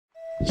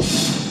Welcome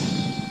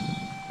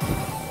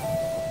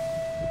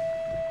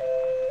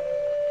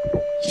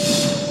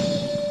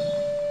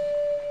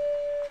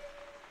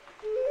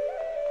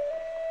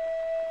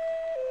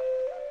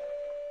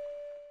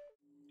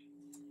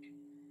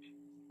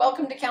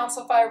to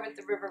Council Fire with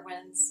the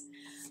RiverWinds.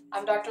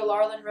 I'm Dr.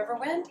 Laralyn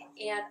RiverWind,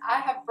 and I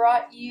have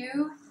brought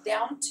you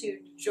down to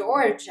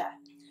Georgia,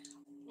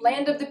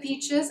 land of the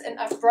peaches, and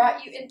I've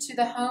brought you into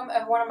the home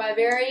of one of my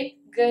very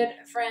good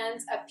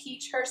friends, a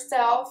peach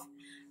herself.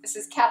 This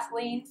is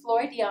Kathleen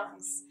Floyd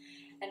Youngs,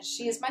 and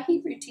she is my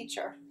Hebrew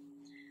teacher.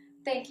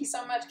 Thank you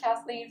so much,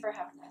 Kathleen, for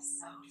having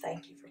us. Oh,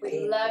 thank you for being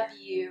here. We love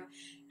you.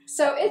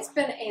 So it's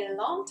been a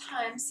long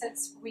time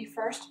since we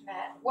first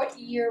met. What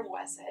year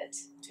was it?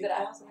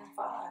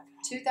 2005.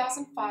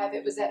 2005.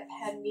 It was at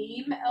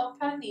Panim El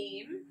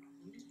Panim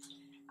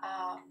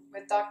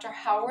with Dr.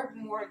 Howard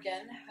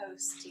Morgan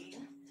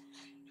hosting.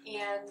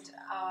 And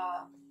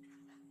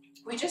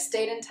we just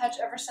stayed in touch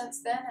ever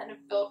since then and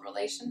have built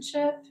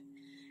relationship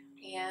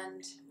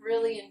and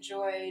really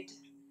enjoyed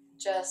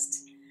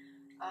just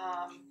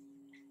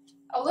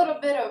a little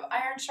bit of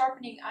iron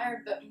sharpening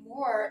iron, but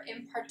more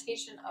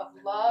impartation of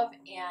love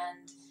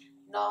and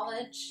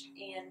knowledge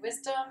and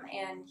wisdom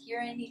and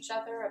hearing each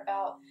other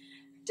about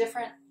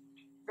different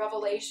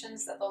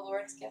revelations that the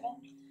Lord's given.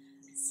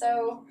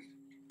 So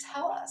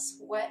tell us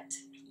what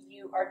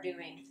you are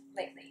doing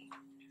lately.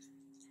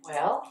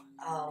 Well,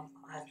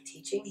 I'm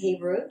teaching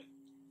Hebrew.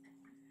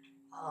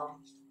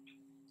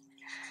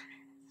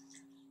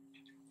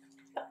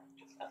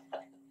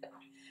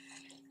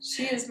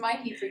 She is my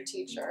Hebrew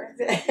teacher.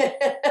 I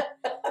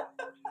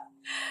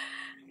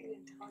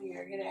didn't tell you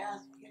were going to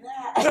ask me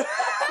that.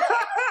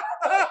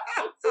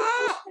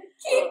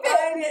 Keep it.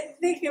 I didn't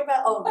think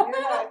about, oh,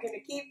 you're not going to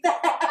keep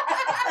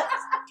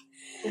that.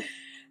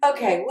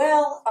 Okay,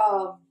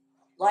 well,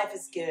 life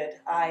is good.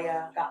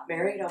 I got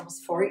married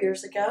almost 4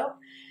 years ago,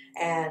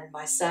 and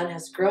my son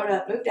has grown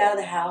up, moved out of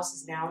the house,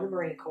 is now in the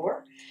Marine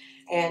Corps.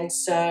 And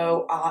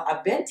so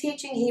I've been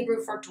teaching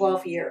Hebrew for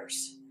 12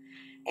 years.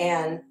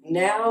 And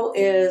now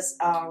is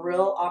a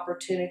real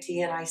opportunity,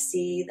 and I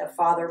see the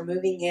Father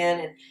moving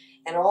in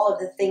and all of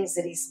the things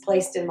that He's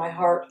placed in my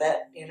heart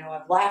that, you know,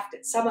 I've laughed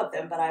at some of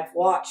them, but I've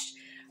watched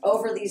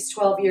over these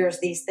 12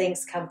 years these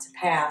things come to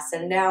pass.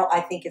 And now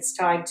I think it's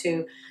time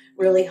to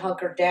really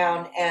hunker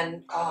down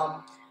and,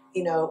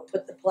 you know,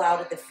 put the plow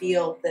to the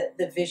field, that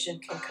the vision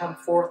can come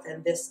forth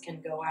and this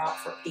can go out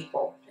for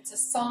people. It's a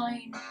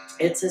sign.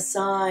 It's a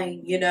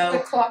sign, you know. The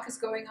clock is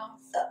going off.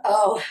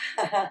 Oh,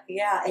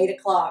 yeah, 8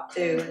 o'clock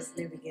too is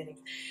new beginnings.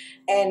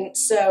 And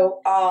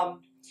so,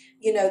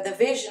 you know, the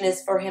vision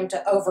is for Him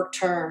to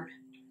overturn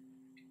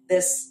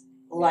this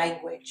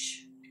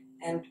language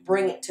and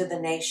bring it to the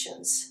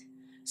nations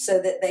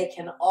so that they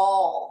can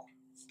all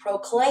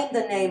proclaim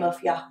the name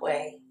of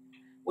Yahweh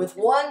with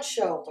one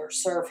shoulder,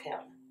 serve Him.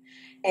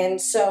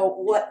 And so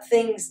what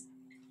things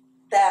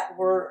that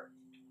were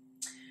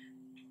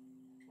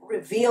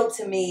revealed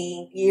to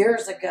me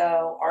years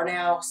ago are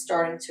now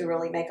starting to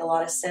really make a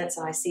lot of sense.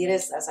 And I see it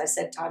as I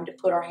said, time to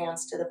put our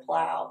hands to the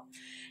plow.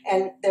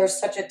 And there's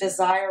such a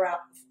desire out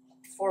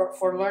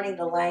for learning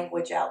the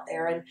language out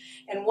there. And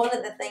one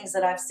of the things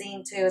that I've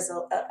seen too is,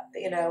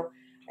 you know,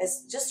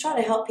 is just trying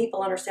to help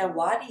people understand,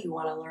 why do you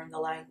want to learn the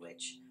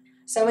language?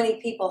 So many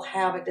people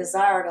have a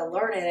desire to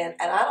learn it, and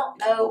I don't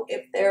know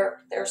if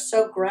they're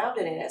so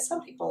grounded in it.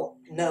 Some people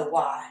know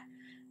why.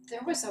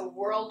 There was a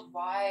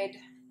worldwide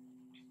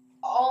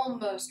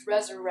almost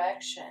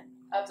resurrection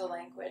of the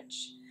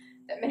language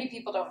that many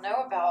people don't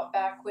know about.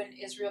 Back when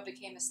Israel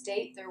became a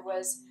state, there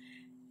was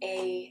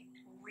a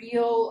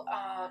real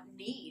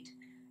need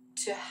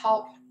to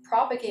help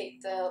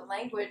propagate the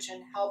language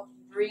and help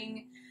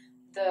bring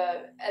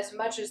as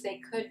much as they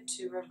could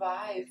to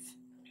revive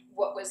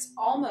what was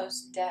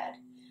almost dead.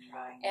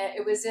 Right. And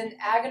it was in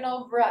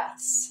agonal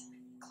breaths,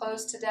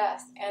 close to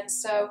death. And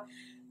so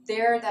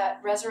there,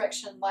 that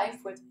resurrection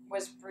life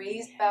was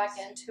breathed back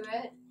into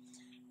it,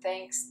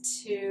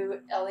 thanks to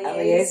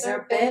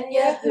Eliezer ben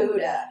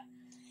Yehuda.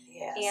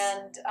 Yes.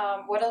 And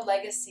what a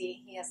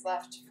legacy he has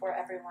left for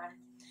everyone.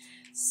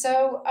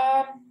 So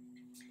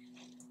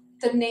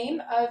the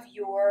name of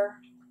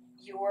your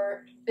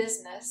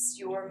business,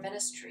 your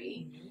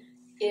ministry,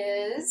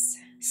 is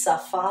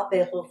Safa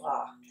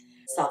Berura.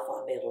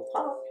 Safa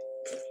Berura.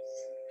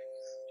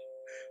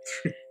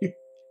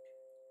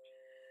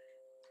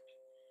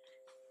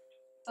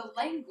 The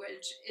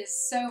language is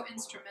so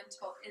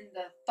instrumental in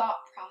the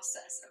thought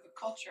process of a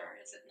culture,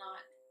 is it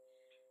not?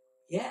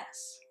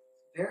 Yes,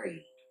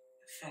 very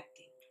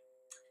affecting.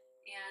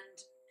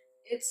 And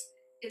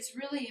it's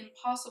really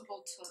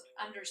impossible to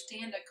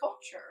understand a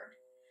culture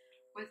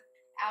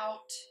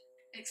without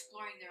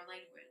exploring their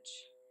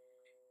language,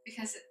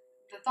 because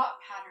the thought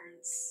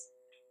patterns,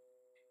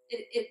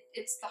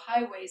 it's the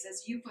highways,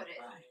 as you put it.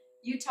 Right.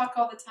 You talk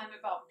all the time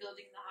about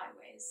building the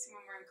highways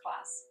when we're in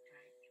class.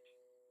 Right.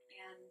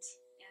 And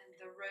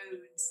the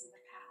roads and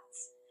the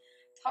paths.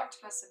 Talk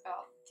to us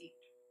about the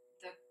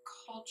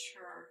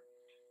culture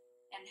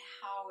and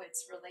how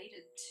it's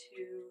related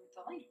to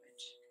the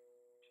language.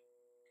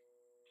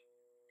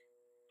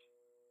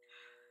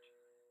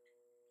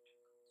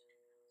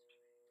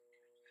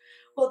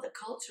 Well, the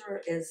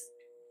culture is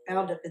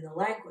bound up in the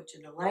language,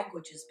 and the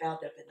language is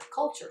bound up in the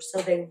culture.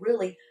 So they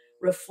really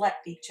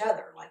reflect each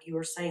other. Like you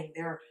were saying,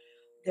 they're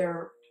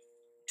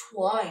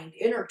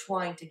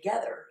intertwined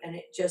together, and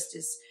it just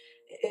is.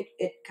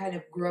 It kind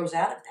of grows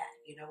out of that.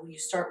 You know, when you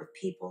start with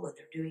people and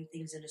they're doing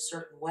things in a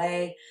certain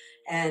way,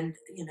 and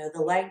you know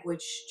the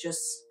language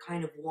just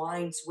kind of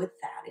winds with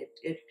that.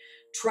 It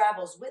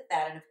travels with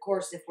that, and of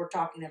course, if we're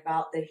talking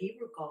about the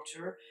Hebrew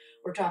culture,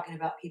 we're talking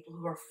about people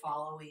who are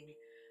following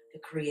the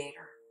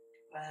Creator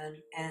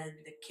and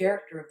the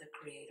character of the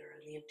Creator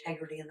and the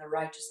integrity and the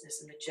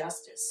righteousness and the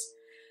justice.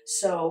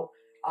 So,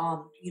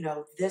 you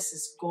know, this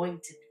is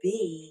going to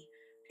be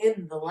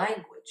in the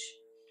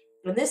language,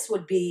 and this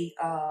would be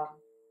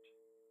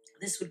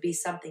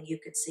something you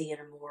could see in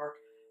a more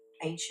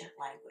ancient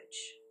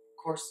language. Of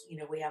course, you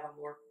know, we have a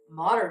more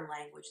modern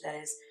language that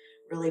is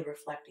really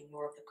reflecting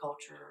more of the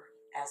culture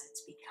as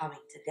it's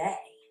becoming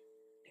today.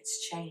 It's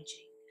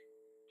changing.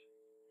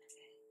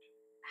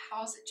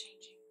 How is it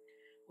changing?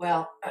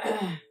 Well,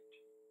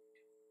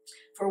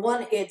 for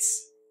one,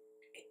 it's,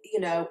 you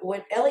know,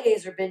 when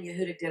Eliezer ben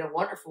Yehuda did a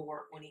wonderful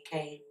work when he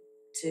came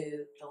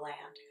to the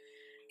land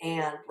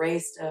and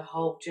raised a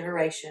whole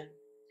generation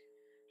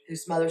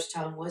whose mother's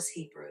tongue was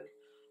Hebrew,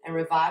 and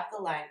revived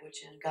the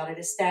language and got it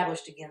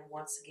established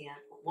once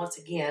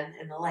again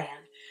in the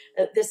land.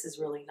 This is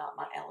really not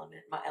my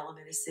element. My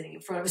element is sitting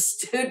in front of a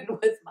student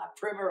with my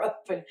primer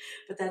open,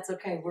 but that's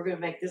okay. We're going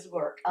to make this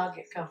work. I'll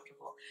get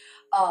comfortable.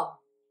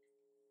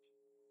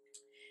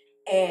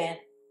 And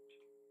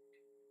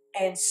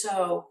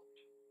so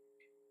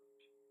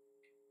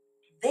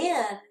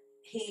then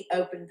he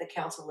opened the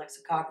Council of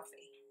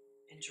Lexicography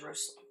in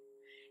Jerusalem,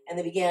 and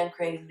they began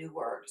creating new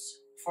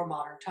words for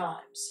modern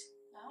times.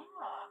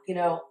 You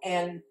know,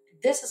 and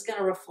this is going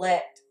to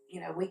reflect,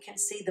 you know, we can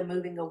see the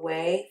moving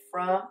away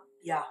from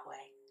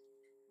Yahweh.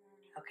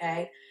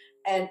 Okay.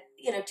 And,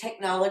 you know,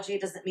 technology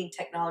doesn't mean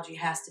technology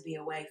has to be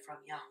away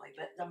from Yahweh,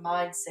 but the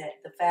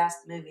mindset, the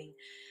fast moving,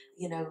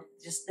 you know,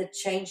 just the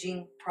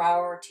changing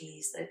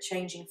priorities, the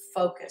changing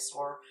focus,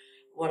 or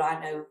what I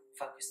know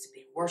focus to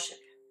be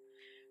worship.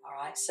 All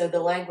right. So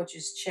the language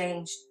is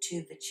changed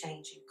to the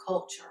changing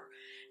culture.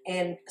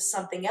 And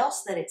something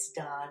else that it's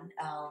done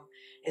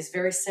is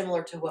very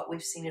similar to what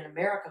we've seen in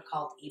America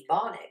called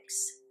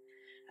ebonics.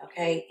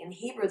 Okay, in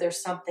Hebrew, there's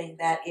something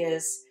that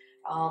is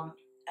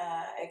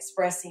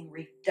expressing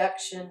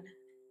reduction,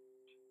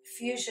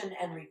 fusion,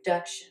 and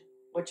reduction,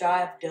 which I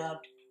have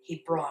dubbed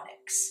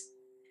Hebronics.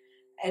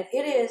 And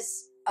it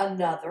is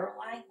another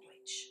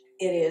language.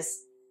 It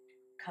is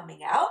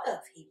coming out of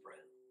Hebrew,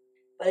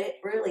 but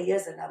it really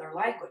is another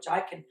language.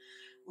 I can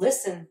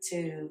listen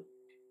to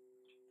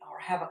or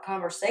have a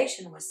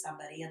conversation with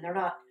somebody, and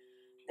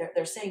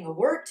they're saying a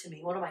word to me.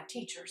 One of my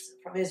teachers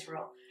from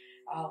Israel,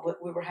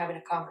 we were having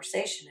a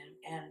conversation,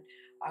 and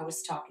I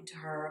was talking to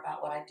her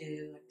about what I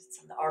do and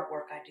some of the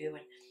artwork I do,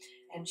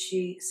 and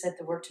she said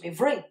the word to me,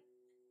 vrim.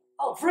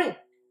 Oh, vrim.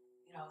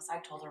 You know, as I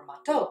told her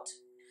matot.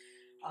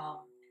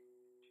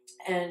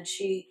 And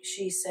she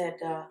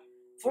said,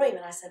 vrim,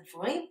 and I said,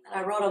 vrim, and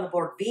I wrote on the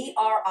board,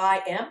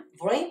 V-R-I-M,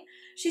 vrim.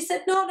 She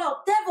said, no,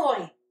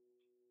 devoim.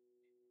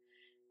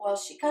 Well,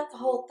 she cut the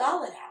whole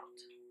dalet out.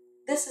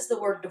 This is the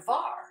word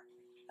devar,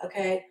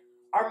 okay?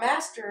 Our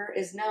master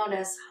is known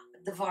as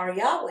devar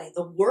Yahweh,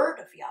 the word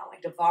of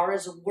Yahweh. Devar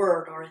is a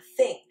word or a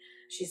thing.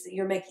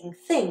 You're making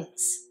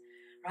things,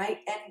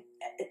 right? And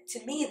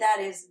to me,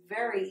 that is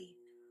very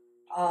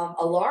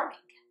alarming,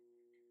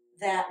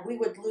 that we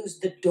would lose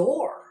the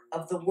door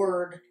of the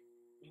word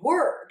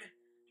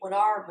when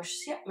our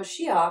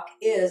Mashiach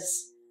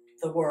is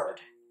the word.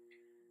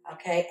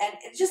 Okay, and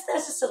that's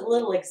just a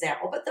little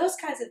example, but those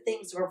kinds of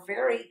things were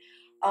very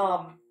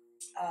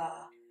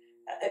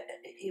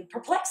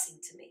perplexing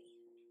to me.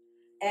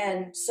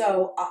 And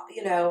so,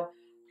 you know,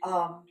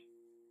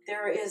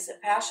 there is a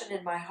passion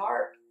in my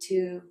heart to,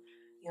 you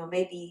know,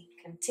 maybe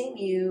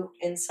continue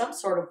in some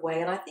sort of way.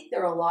 And I think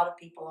there are a lot of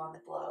people on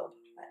the globe,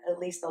 at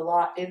least a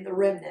lot in the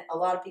remnant, a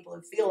lot of people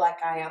who feel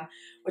like I am,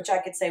 which I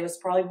could say was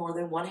probably more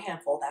than one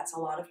handful. That's a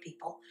lot of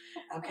people.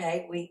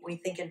 Okay, we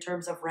think in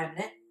terms of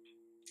remnant,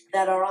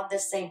 that are on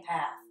this same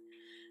path,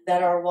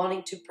 that are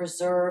wanting to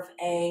preserve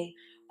a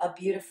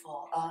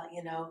beautiful,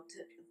 you know,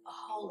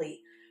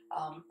 holy,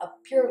 a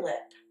pure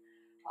lip,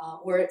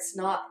 where it's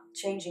not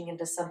changing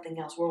into something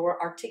else, where we're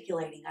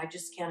articulating. I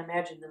just can't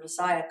imagine the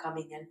Messiah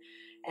coming in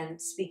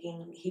and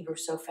speaking Hebrew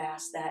so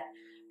fast that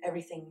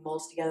everything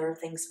molds together and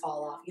things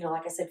fall off. You know,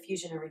 like I said,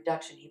 fusion and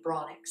reduction,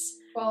 Hebronics.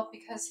 Well,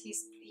 because he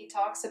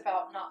talks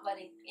about not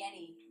letting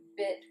any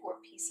bit or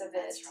piece of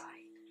it That's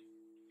right.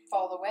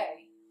 fall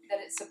away. That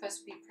it's supposed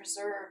to be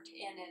preserved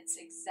in its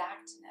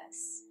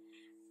exactness,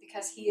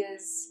 because he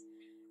is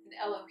an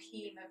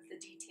Elohim of the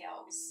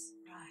details.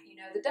 Right. You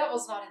know, the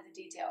devil's not in the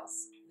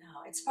details.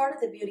 No, it's part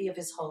of the beauty of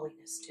his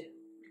holiness too,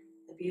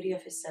 the beauty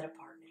of his set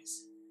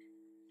apartness,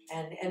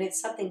 and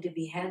it's something to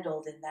be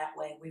handled in that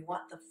way. We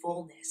want the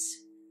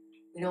fullness.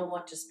 We don't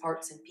want just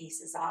parts and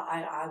pieces.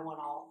 I want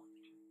all.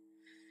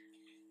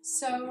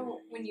 So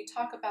when you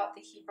talk about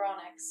the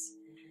Hebronics,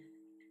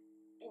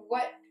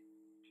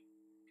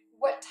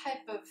 what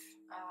type of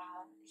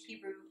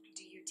Hebrew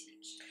do you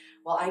teach?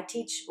 Well, I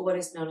teach what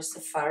is known as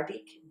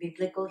Sephardic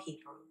Biblical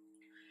Hebrew.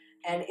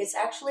 And it's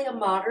actually a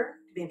modern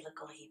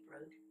Biblical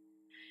Hebrew.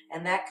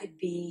 And that could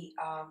be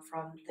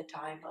from the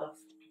time of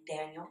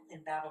Daniel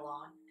in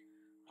Babylon,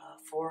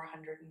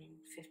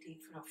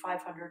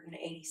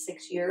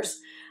 586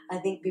 years, I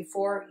think,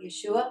 before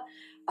Yeshua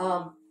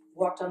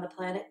walked on the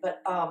planet,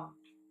 but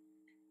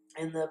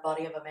in the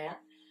body of a man.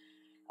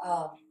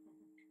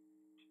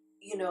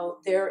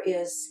 There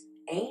is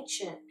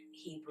ancient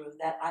Hebrew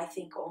that I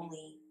think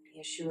only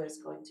Yeshua is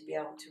going to be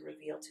able to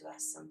reveal to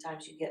us.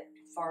 Sometimes you get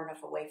far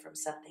enough away from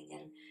something,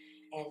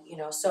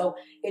 and so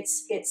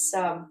it's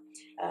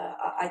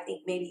I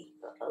think maybe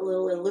a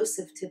little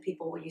elusive to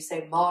people when you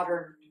say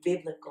modern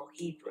biblical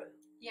Hebrew.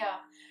 Yeah,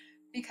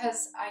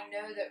 because I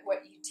know that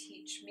what you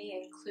teach me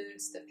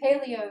includes the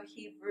Paleo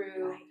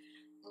Hebrew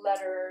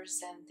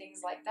letters and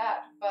things like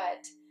that,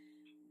 but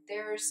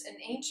there's an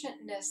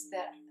ancientness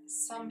that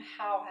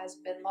somehow has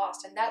been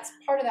lost, and that's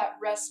part of that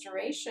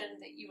restoration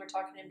that you were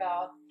talking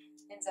about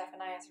in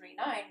Zephaniah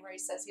 3:9, where he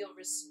says he'll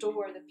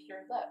restore the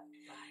pure lip.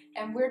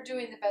 And we're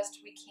doing the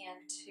best we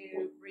can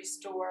to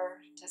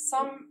restore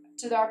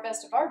to our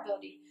best of our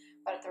ability,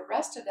 but the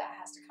rest of that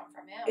has to come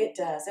from him. It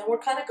does, and we're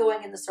kind of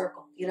going in the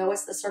circle.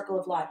 It's the circle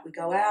of life. We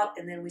go out,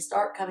 and then we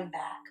start coming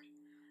back.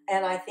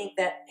 And I think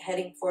that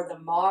heading for the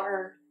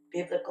modern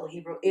biblical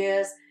Hebrew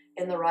is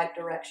in the right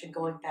direction,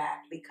 going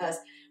back, because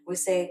we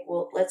say,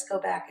 well, let's go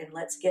back and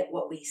let's get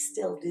what we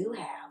still do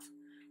have,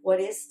 what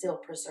is still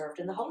preserved.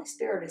 And the Holy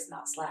Spirit is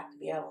not slack to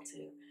be able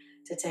to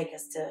take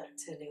us to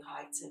new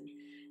heights,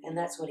 and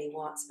that's what he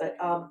wants. But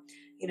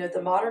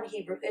the modern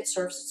Hebrew, it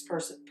serves its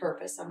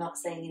purpose. I'm not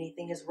saying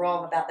anything is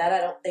wrong about that. I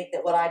don't think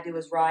that what I do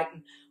is right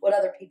and what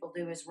other people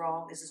do is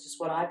wrong. This is just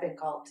what I've been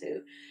called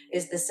to.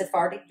 Is the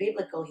Sephardic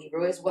Biblical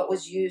Hebrew is what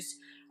was used,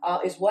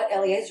 is what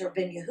Eliezer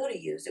ben Yehuda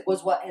used. It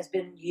was what has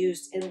been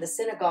used in the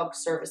synagogue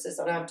services,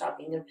 and I'm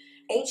talking of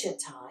ancient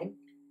time.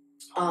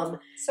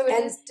 So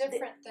it is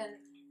different than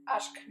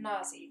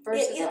Ashkenazi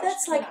versus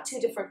that's Ashkenazi. like two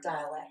different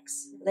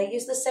dialects. They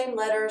use the same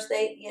letters.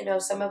 They,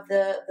 some of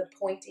the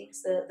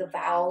pointings, the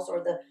vowels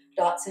or the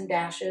dots and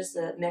dashes,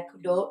 the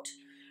nekudot,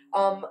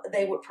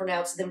 they would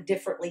pronounce them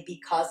differently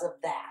because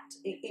of that.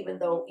 Even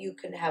though you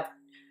can have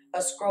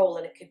a scroll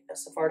and a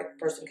Sephardic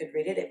person could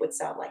read it, it would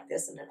sound like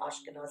this, and an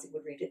Ashkenazi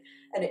would read it,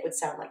 and it would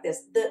sound like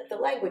this. The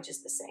language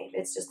is the same.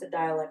 It's just a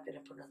dialect and a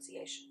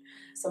pronunciation.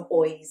 Some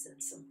oys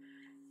and some,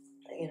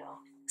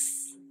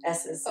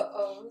 S's.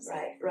 O's.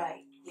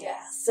 Right.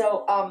 Yeah.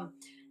 So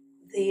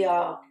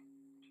the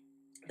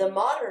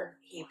modern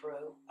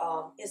Hebrew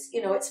is,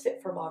 it's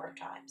fit for modern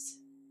times.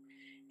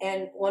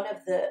 And one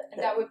of the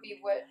that would be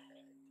what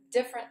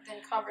different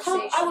than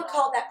conversational. I would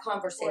call that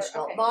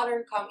conversational. Okay.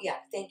 Modern,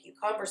 thank you.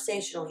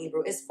 Conversational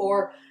Hebrew is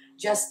for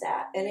just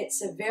that, and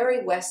it's a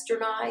very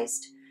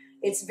westernized.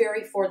 It's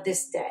very for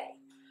this day,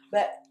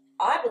 but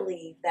I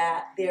believe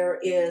that there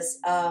is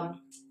a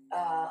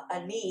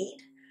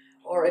need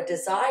or a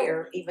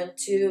desire even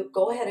to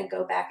go ahead and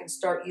go back and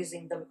start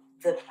using the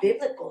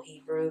biblical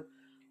Hebrew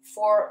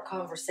for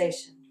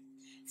conversation,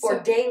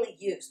 for daily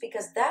use,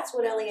 because that's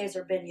what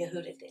Eliezer ben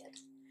Yehuda did.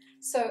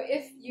 So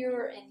if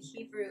you're in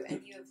Hebrew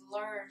and you have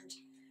learned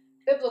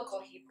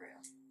biblical Hebrew,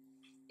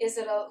 is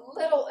it a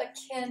little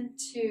akin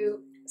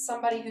to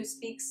somebody who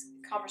speaks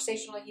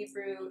conversational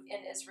Hebrew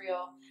in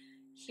Israel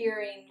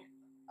hearing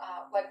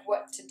like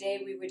what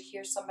today we would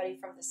hear somebody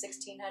from the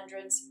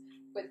 1600s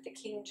with the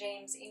King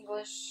James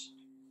English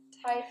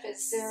type?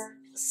 Is there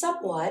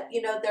somewhat,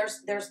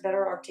 there's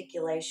better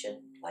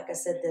articulation. Like I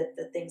said,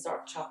 the things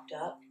aren't chopped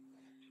up.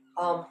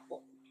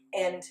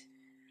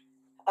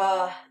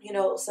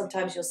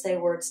 Sometimes you'll say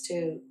words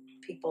to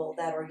people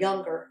that are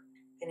younger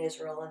in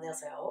Israel, and they'll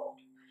say, oh,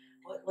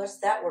 what's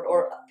that word?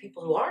 Or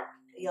people who aren't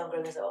younger,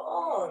 and they say,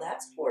 oh,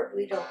 that's a word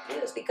we don't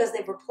use, because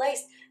they've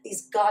replaced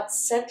these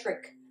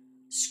God-centric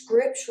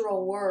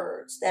scriptural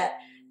words that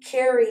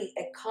carry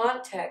a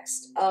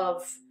context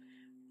of,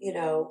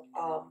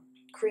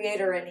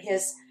 Creator and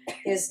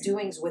his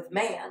doings with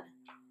man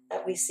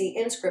that we see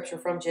in Scripture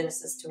from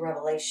Genesis to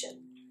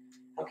Revelation.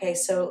 Okay,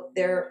 so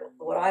they're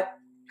what I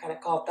kind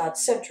of call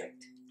God-centric.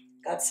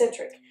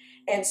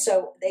 And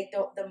so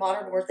the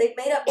modern words, they've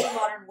made up new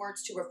modern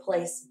words to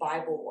replace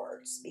Bible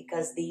words,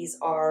 because these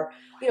are,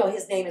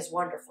 his name is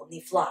wonderful,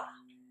 Nifla.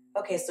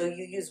 Okay, so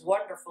you use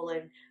wonderful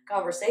in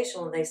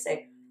conversational, and they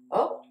say,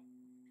 oh,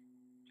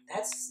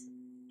 that's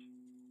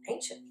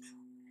ancient.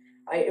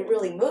 It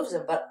really moves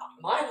them, but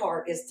my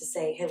heart is to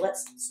say, hey,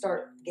 let's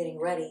start getting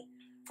ready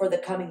for the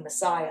coming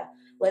Messiah.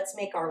 Let's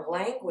make our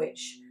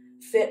language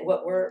fit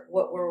what we're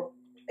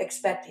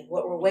expecting,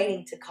 what we're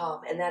waiting to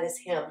come, and that is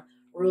him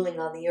ruling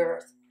on the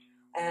earth.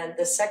 And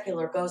the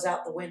secular goes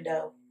out the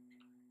window,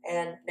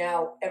 and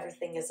now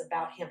everything is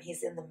about him.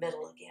 He's in the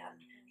middle again.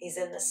 He's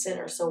in the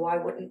center. So why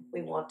wouldn't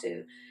we want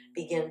to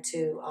begin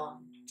to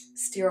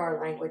steer our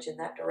language in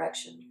that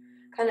direction?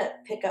 Kind of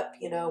pick up,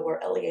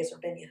 where Eliezer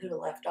ben Yehuda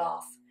left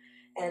off,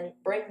 and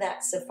bring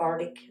that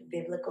Sephardic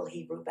biblical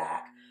Hebrew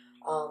back.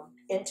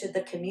 into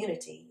the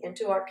community,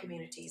 into our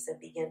communities, and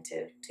begin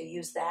to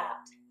use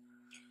that.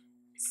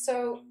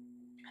 So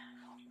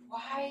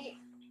why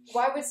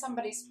would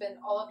somebody spend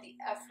all of the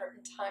effort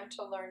and time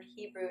to learn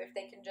Hebrew if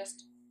they can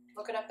just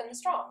look it up in the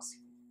Strongs?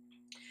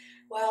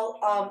 Well,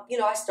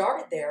 I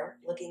started there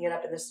looking it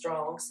up in the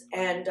Strongs,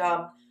 and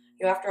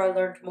after I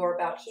learned more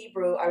about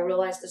Hebrew, I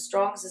realized the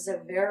Strongs is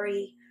a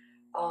very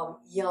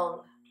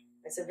young,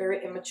 it's a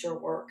very immature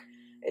work.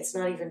 It's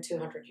not even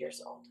 200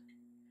 years old.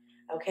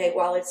 Okay,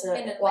 while it's in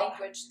a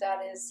language that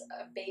is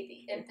a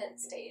baby, infant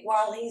stage.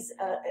 While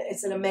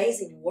it's an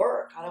amazing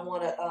work. I don't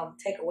want to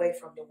take away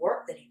from the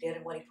work that he did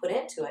and what he put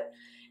into it.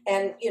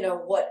 And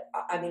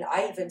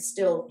I even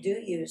still do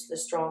use the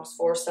Strongs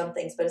for some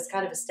things, but it's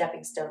kind of a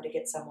stepping stone to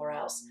get somewhere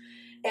else.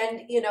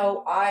 And,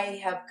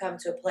 I have come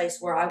to a place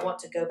where I want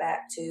to go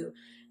back to,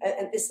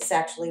 and this is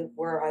actually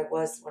where I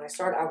was when I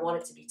started. I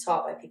wanted to be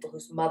taught by people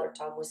whose mother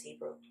tongue was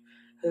Hebrew,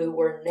 who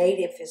were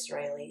native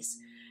Israelis.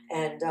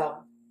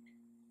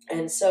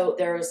 And so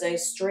there is a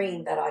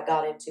stream that I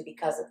got into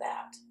because of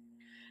that.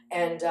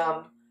 And,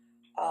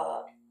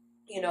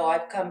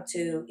 I've come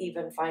to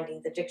even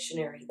finding the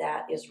dictionary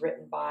that is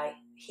written by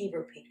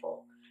Hebrew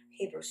people,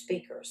 Hebrew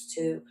speakers,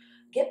 to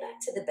get back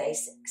to the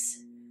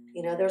basics.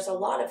 There's a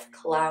lot of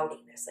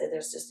cloudiness.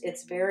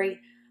 It's very,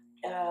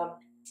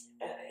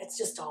 it's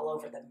just all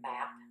over the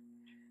map.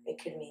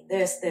 It could mean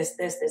this,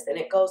 and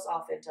it goes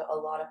off into a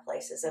lot of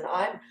places. And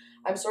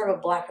I'm sort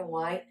of black and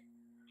white.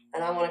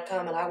 And I want to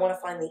come and I want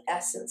to find the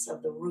essence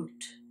of the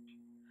root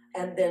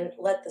and then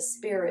let the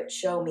Spirit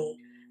show me.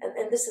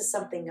 And this is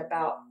something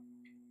about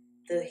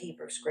the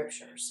Hebrew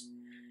scriptures,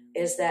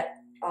 is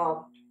that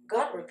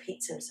God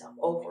repeats himself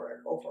over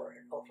and over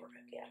and over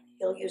again.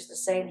 He'll use the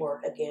same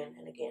word again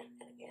and again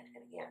and again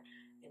and again.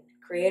 In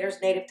Creator's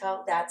native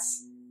tongue,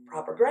 that's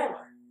proper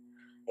grammar.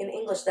 In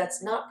English,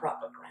 that's not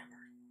proper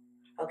grammar.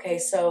 Okay,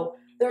 so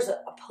there's a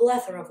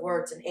plethora of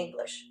words in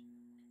English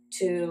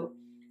to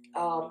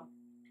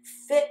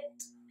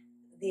fit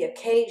the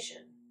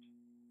occasion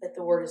that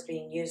the word is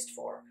being used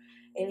for.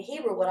 In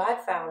Hebrew, what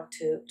I've found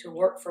to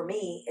work for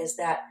me is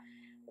that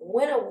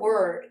when a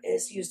word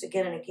is used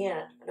again and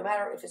again, no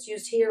matter if it's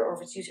used here or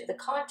if it's used here, the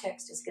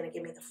context is going to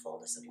give me the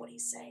fullness of what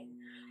he's saying.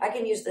 I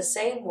can use the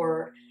same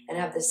word and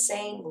have the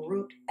same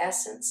root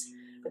essence,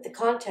 but the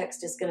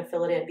context is going to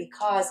fill it in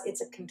because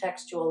it's a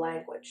contextual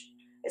language.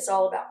 It's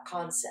all about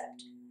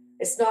concept.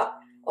 It's not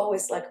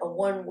always like a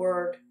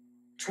one-word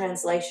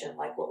translation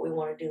like what we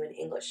want to do in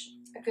English.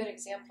 A good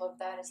example of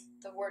that is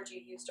the word you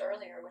used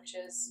earlier, which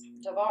is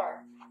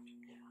davar,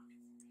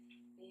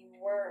 being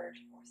word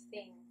or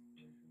thing.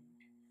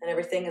 And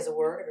everything is a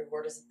word, every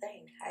word is a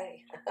thing.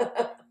 Hey.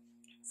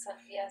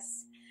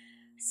 Yes.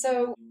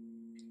 So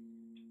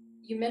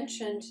you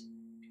mentioned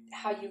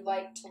how you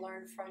like to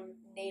learn from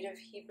native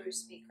Hebrew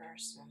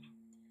speakers,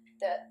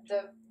 that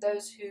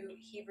those who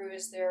Hebrew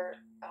is their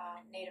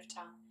native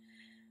tongue.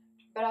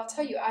 But I'll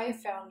tell you, I have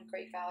found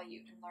great value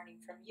in learning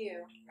from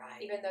you, right,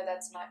 even though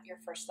that's not your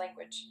first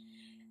language.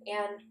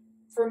 And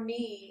for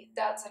me,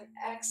 that's an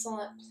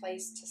excellent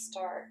place to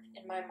start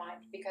in my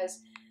mind, because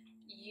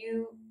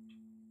you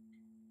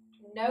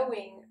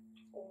knowing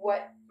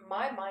what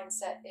my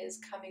mindset is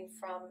coming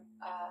from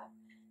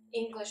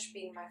English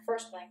being my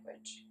first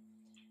language,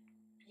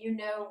 you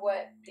know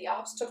what the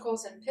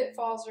obstacles and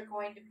pitfalls are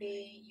going to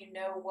be, you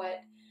know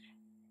what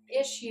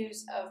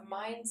issues of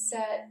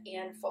mindset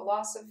and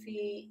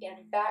philosophy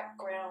and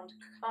background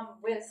come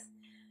with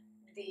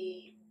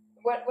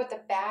what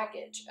the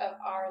baggage of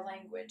our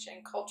language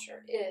and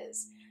culture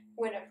is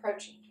when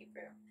approaching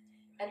Hebrew.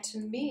 And to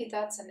me,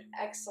 that's an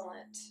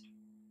excellent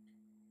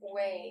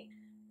way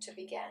to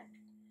begin.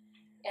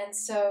 And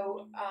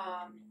so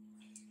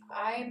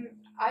I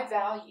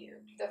value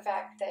the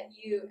fact that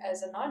you,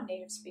 as a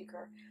non-native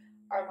speaker,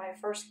 are my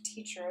first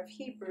teacher of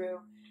Hebrew,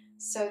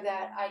 so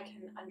that I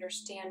can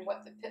understand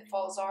what the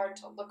pitfalls are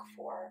to look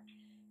for,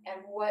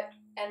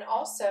 and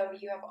also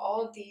you have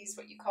all of these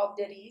what you call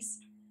ditties.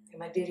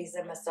 My ditties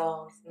and my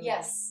songs. Mm-hmm.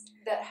 Yes,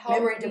 that help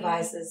memory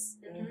devices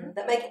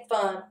that make it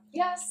fun.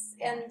 Yes,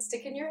 and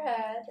stick in your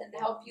head and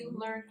help you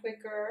learn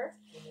quicker.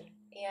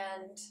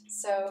 And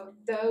so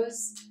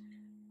those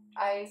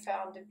I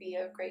found to be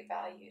of great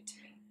value to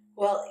me.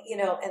 Well,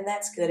 and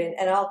that's good.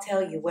 And I'll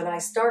tell you, when I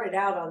started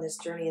out on this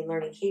journey in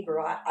learning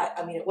Hebrew,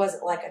 I mean, it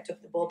wasn't like I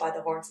took the bull by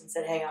the horns and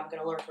said, hey, I'm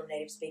going to learn from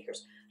native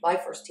speakers. My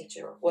first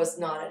teacher was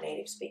not a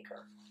native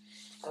speaker.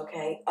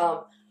 Okay.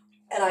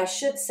 And I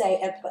should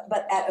say,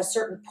 but at a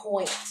certain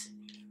point,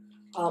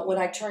 when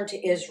I turned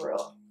to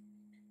Israel,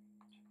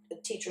 the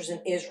teachers in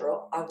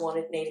Israel, I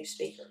wanted native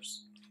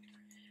speakers.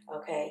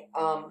 Okay.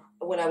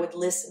 When I would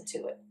listen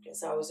to it,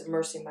 as I was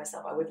immersing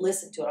myself, I would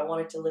listen to it. I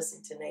wanted to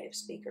listen to native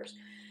speakers.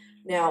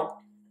 Now,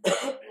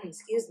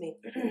 excuse me,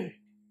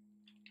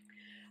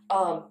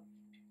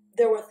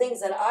 there were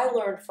things that I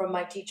learned from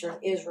my teacher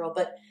in Israel,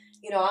 but,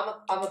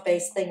 I'm a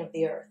base thing of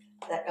the earth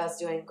that God's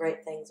doing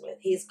great things with.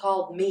 He's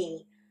called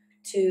me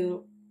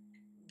to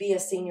be a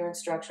senior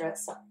instructor at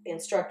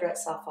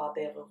Safa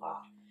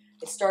Be'eruvah.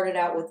 It started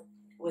out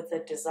with a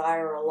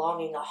desire, a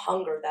longing, a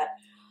hunger that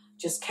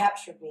just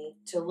captured me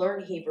to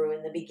learn Hebrew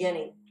in the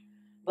beginning.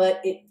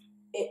 But it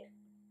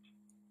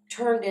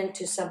turned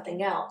into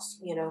something else,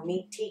 you know,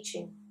 me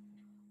teaching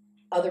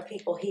other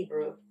people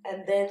Hebrew,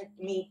 and then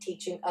me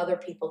teaching other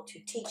people to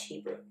teach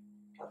Hebrew.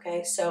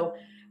 Okay, so,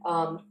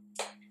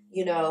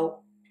 you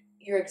know,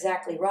 you're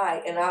exactly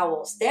right, and I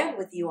will stand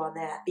with you on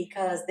that,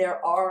 because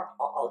there are,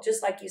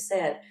 just like you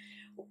said,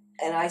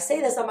 and I say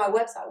this on my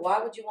website,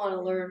 why would you want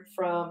to learn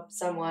from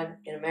someone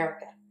in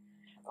America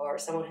or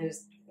someone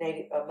whose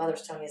native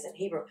mother's tongue isn't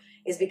Hebrew?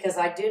 Is because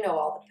I do know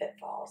all the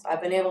pitfalls.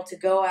 I've been able to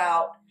go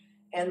out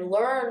and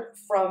learn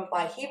from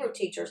my Hebrew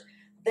teachers.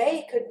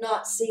 They could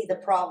not see the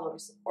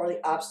problems or the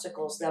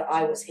obstacles that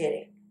I was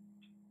hitting.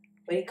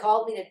 But he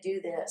called me to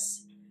do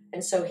this.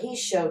 And so he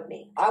showed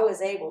me. I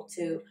was able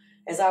to,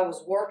 as I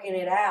was working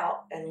it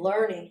out and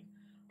learning,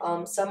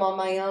 some on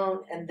my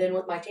own and then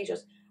with my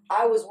teachers,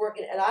 I was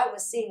working and I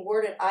was seeing,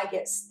 where did I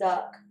get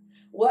stuck?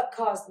 What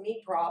caused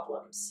me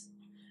problems?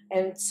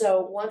 And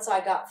so once I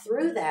got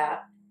through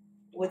that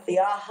with the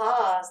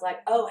ahas, like,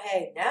 oh,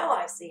 hey, now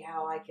I see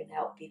how I can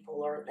help people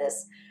learn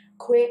this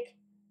quick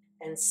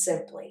and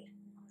simply,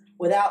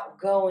 without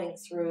going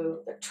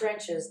through the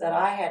trenches that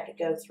I had to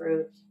go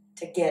through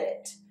to get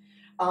it.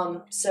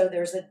 So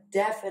there's a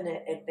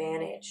definite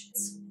advantage.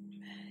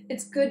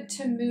 It's good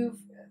to move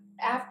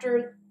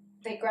after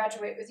they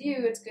graduate with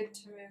you. It's good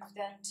to move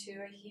then to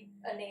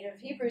a native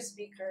Hebrew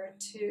speaker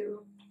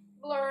to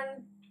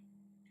learn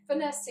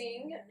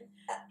finessing and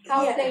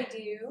how they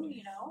do,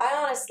 you know.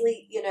 I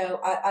honestly, you know,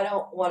 I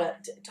don't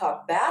want to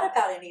talk bad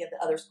about any of the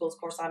other schools.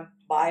 Of course, I'm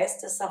biased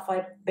to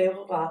Safai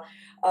Beirut,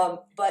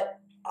 but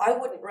I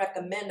wouldn't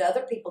recommend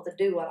other people to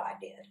do what I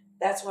did.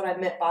 That's what I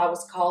meant by I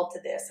was called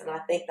to this, and I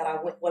think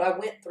that what I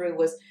went through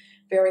was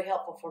very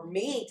helpful for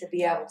me to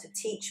be able to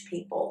teach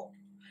people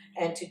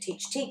and to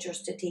teach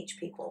teachers to teach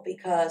people,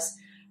 because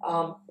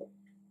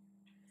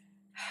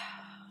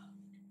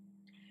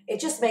it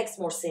just makes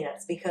more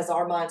sense, because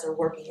our minds are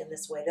working in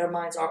this way. Their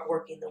minds aren't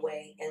working the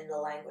way in the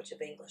language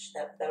of English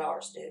that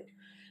ours do.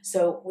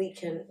 So we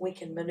can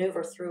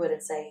maneuver through it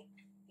and say,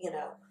 you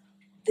know,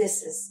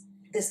 this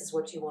is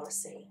what you want to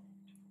see.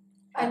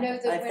 I know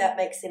that if that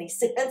makes any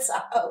sense,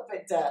 I hope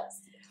it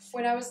does.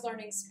 When I was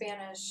learning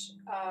Spanish,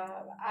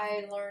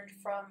 I learned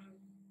from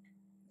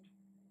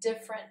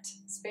different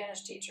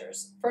Spanish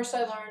teachers. First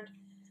I learned,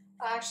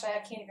 actually I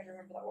can't even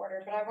remember the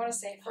order, but I want to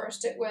say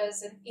first it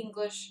was an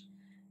English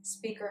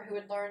speaker who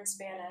had learned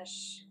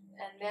Spanish,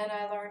 and then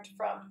I learned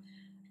from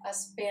a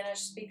Spanish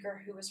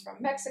speaker who was from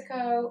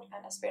Mexico,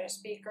 and a Spanish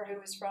speaker who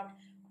was from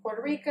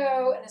Puerto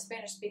Rico, and a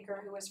Spanish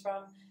speaker who was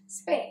from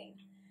Spain.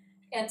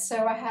 And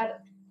so I had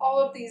all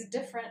of these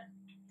different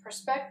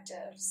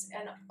perspectives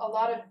and a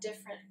lot of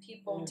different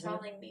people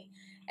telling me.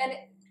 And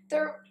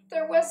there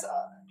was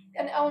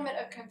an element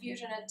of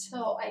confusion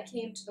until I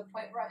came to the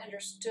point where I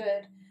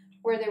understood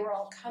where they were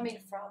all coming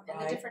from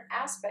and the different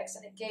aspects,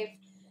 and it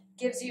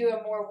gives you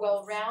a more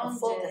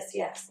well-rounded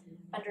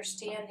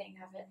understanding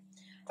of it.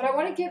 But I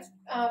want to give,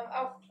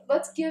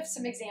 let's give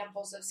some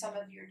examples of some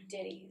of your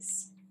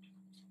ditties.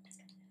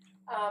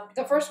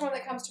 The first one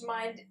that comes to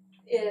mind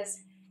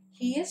is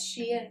he is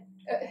she, and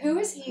who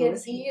is he, and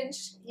he and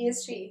he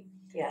is she.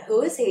 Yeah,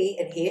 who is he,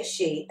 and he is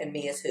she, and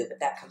me is who, but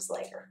that comes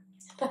later.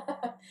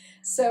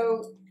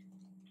 So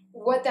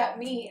what that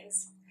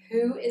means,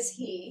 who is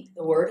he?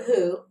 The word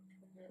who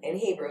in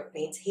Hebrew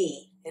means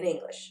he in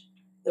English.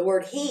 The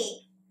word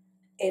he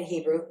in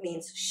Hebrew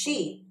means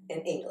she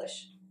in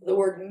English. The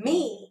word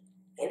me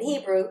in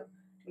Hebrew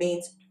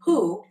means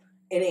who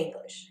in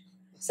English.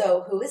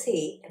 So who is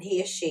he, and he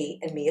is she,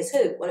 and me is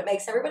who. When it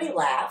makes everybody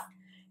laugh,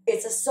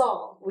 it's a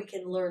song. We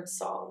can learn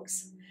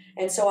songs.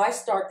 And so I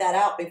start that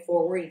out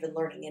before we're even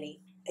learning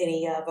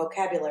any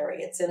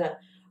vocabulary. It's in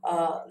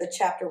the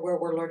chapter where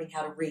we're learning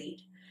how to read.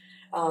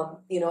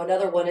 You know,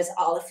 another one is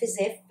Aleph is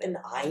if and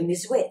Ayin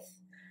is with.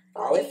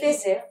 Aleph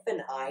is if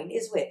and Ayin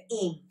is with.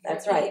 Im.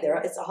 That's right. There,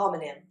 it's a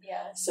homonym.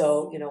 Yes.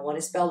 So, you know, one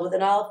is spelled with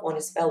an Aleph, one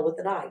is spelled with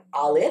an Ayin.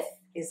 Aleph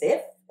is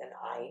if and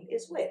Ayin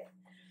is with.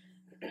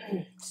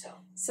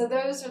 So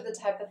those are the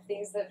type of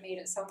things that made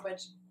it so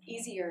much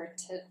easier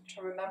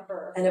to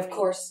remember. And of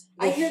course,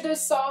 I hear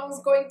those songs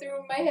going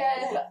through my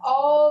head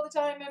all the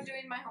time I'm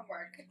doing my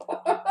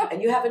homework.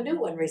 And you have a new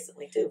one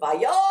recently too.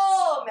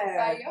 Vayomer.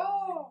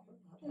 Vayom.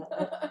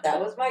 That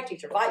was my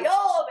teacher.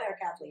 Vayomer,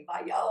 Kathleen.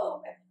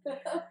 Vayomer.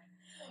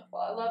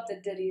 Well, I love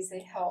the ditties.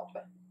 They help.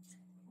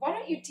 Why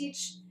don't you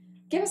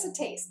give us a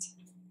taste.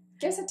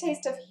 Give us a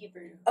taste of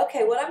Hebrew.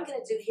 Okay, what I'm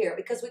going to do here,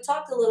 because we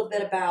talked a little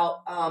bit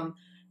about,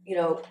 you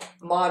know,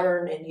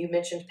 modern, and you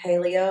mentioned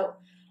Paleo.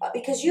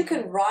 Because you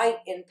can write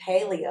in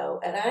Paleo,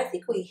 and I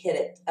think we hit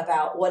it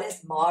about what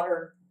is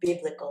modern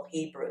biblical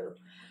Hebrew.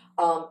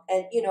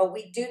 And, you know,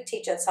 we do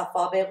teach at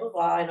Safa Beirut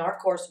in our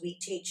course, we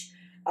teach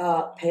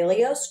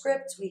Paleo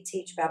script, we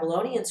teach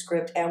Babylonian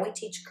script, and we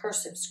teach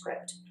cursive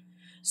script.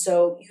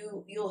 So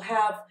you'll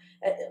have,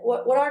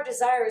 what our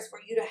desire is for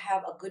you to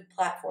have a good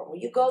platform.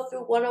 When you go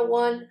through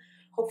 101,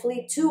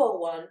 hopefully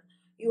 201,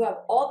 You have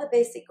all the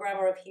basic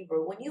grammar of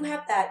Hebrew. When you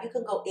have that, you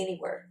can go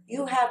anywhere.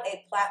 You have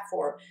a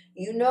platform.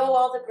 You know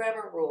all the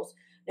grammar rules.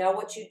 Now,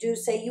 what you do,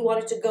 say you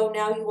wanted to go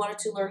now, you wanted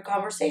to learn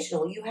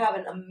conversational. You have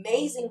an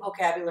amazing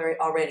vocabulary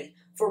already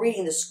for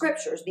reading the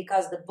scriptures,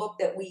 because the book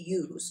that we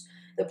use,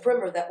 the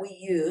primer that we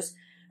use,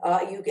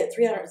 you get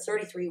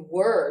 333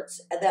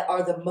 words that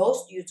are the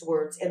most used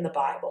words in the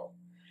Bible.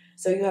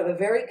 So you have a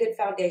very good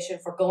foundation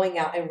for going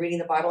out and reading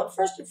the Bible. And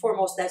first and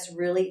foremost, that's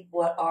really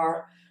what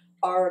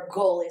our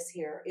goal is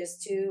here, is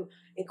to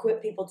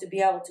equip people to be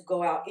able to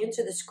go out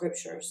into the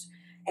scriptures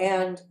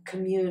and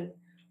commune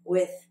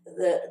with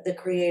the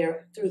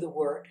Creator through the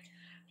Word.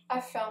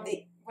 I found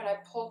when I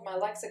pulled my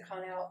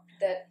lexicon out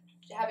that,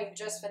 having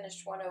just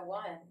finished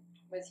 101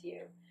 with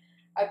you,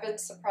 I've been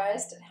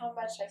surprised at how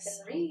much I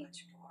can read.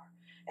 Much more.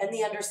 And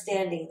the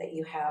understanding that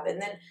you have.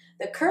 And then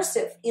the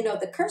cursive,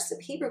 the cursive,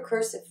 Hebrew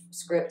cursive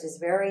script is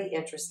very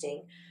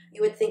interesting.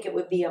 You would think it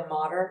would be a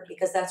modern,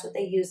 because that's what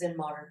they use in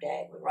modern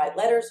day. We write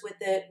letters with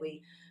it.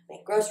 We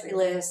make grocery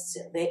lists.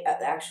 They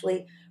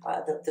actually,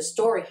 the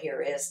story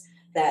here is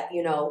that,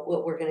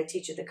 what we're going to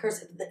teach you, the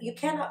cursive, you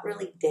cannot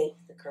really date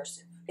the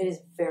cursive. It is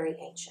very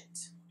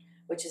ancient,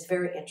 which is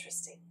very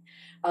interesting.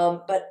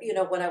 But,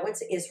 when I went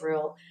to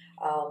Israel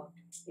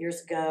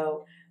years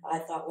ago, I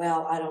thought,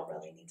 well, I don't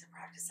really need to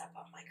practice up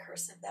on my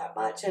cursive that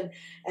much.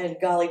 And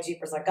golly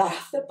jeepers, I got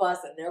off the bus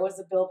and there was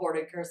a billboard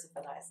in cursive,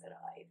 and I said,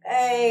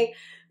 hey,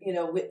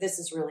 this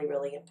is really,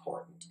 really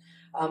important.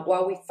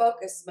 While we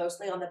focus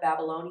mostly on the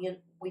Babylonian,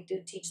 we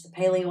do teach the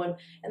Paleo,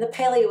 and the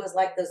Paleo is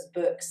like those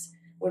books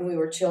when we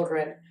were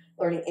children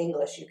learning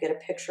English. You get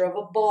a picture of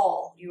a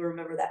ball. You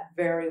remember that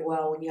very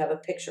well when you have a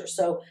picture.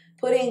 So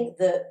putting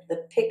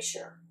the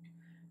picture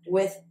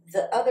with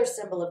the other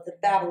symbol of the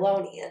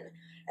Babylonian,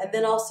 and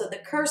then also the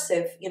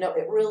cursive,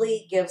 it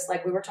really gives,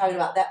 like we were talking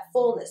about, that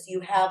fullness.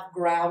 You have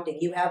grounding.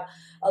 You have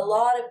a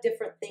lot of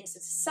different things.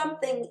 It's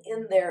something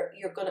in there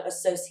you're going to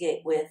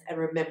associate with and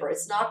remember.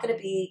 It's not going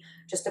to be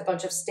just a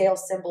bunch of stale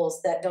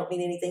symbols that don't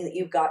mean anything, that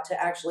you've got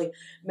to actually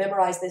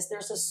memorize this.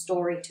 There's a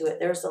story to it.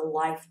 There's a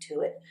life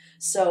to it.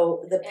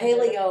 So the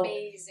Paleo,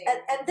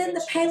 and then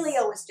the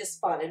Paleo is just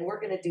fun, and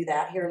we're going to do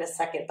that here in a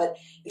second. But,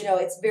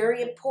 it's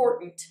very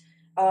important,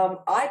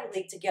 I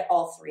believe, to get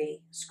all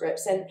three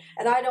scripts. And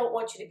I don't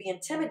want you to be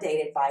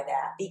intimidated by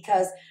that,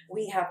 because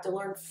we have to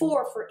learn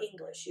 4 for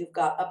English. You've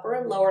got upper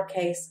and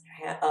lowercase,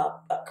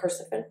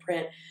 cursive and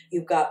print.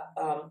 You've got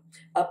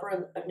upper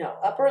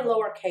and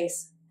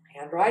lowercase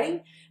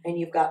handwriting, and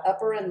you've got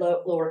upper and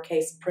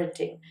lowercase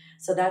printing.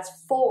 So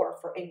that's 4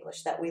 for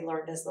English that we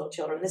learned as little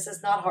children. This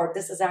is not hard.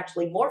 This is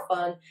actually more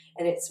fun,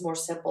 and it's more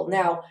simple.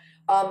 Now,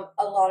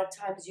 a lot of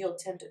times you'll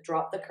tend to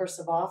drop the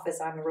cursive off, as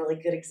I'm a really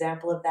good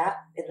example of that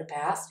in the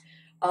past.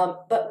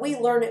 But we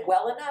learn it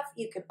well enough,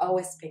 you can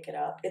always pick it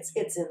up. It's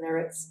in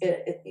there.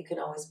 You can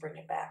always bring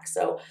it back.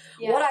 So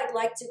what I'd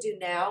like to do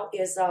now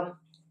is,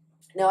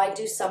 now I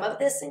do some of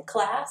this in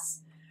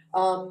class,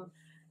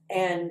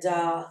 and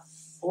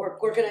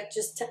we're going to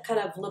just kind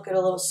of look at a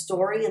little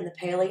story in the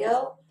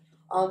Paleo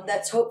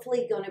that's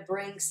hopefully going to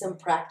bring some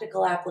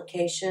practical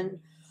application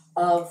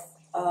of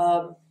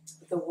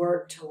the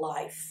word to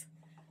life.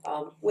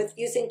 With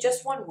using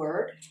just one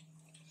word,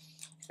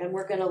 and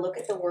we're going to look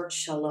at the word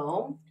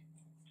shalom,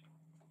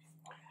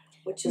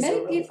 which is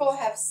many people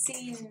have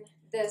seen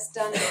this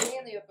done in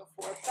Paleo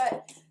before,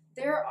 but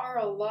there are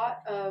a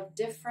lot of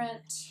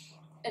different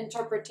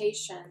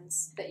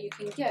interpretations that you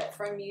can get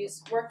from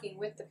working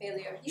with the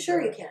Paleo Hebrew.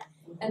 Sure, you can.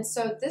 And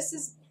so this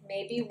is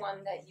maybe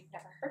one that you've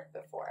never heard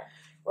before.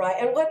 Right,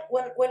 and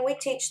when we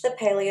teach the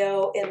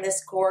Paleo in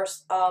this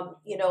course,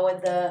 in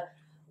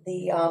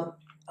the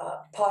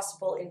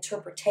possible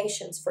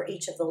interpretations for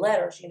each of the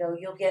letters,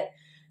 you'll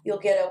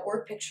get a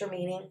word picture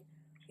meaning,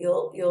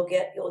 you'll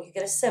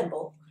get a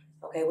symbol,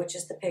 okay, which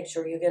is the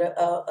picture. You get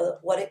a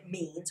what it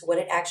means, what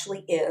it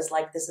actually is,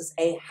 like this is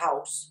a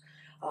house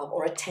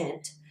or a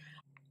tent,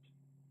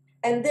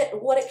 and then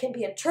what it can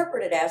be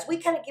interpreted as. We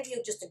kind of give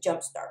you just a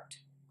jump start,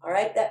 all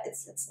right. That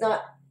it's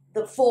not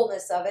the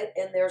fullness of it,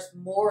 and there's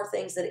more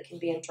things that it can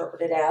be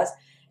interpreted as.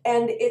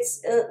 And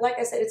it's, like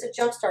I said, it's a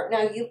jump start.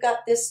 Now you've got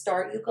this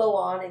start, you go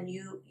on and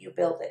you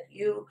build it.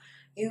 You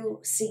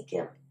seek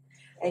Him,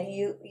 and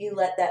you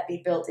let that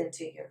be built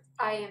into you.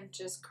 I am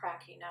just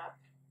cracking up.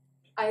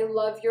 I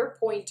love your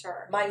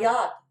pointer. My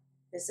yod.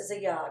 This is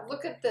a yod.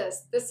 Look at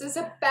this. This is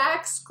a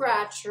back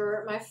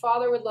scratcher. My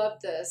father would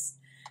love this,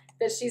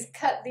 but she's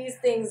cut these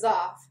things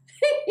off.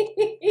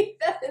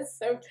 That is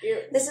so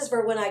cute. This is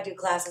for when I do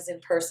classes in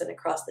person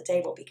across the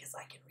table, because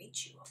I can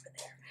reach you over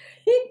there.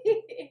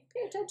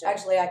 Pay attention.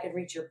 Actually, I could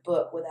read your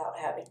book without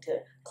having to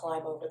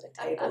climb over the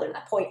table and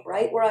point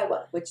right where I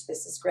want, which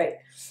this is great.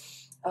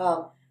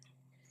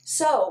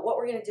 So what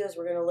we're going to do is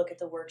we're going to look at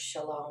the word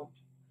shalom.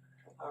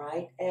 All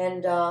right,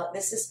 and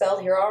this is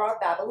spelled, here are our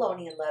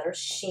Babylonian letters,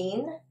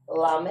 Shin,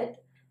 Lamed,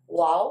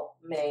 Waw,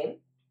 Mem,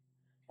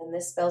 and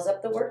this spells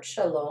up the word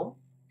shalom.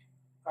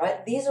 All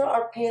right, these are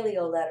our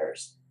Paleo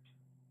letters.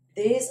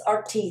 These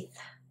are teeth.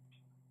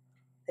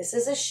 This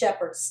is a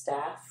shepherd's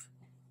staff.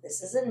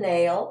 This is a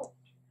nail,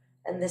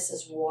 and this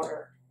is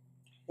water.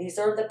 These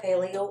are the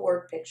paleo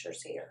word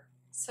pictures here.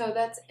 So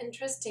that's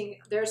interesting.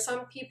 There are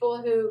some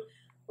people who,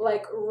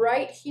 like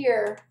right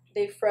here,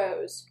 they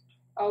froze.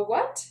 A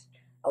what?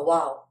 A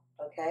wow,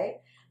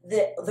 okay?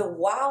 The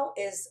wow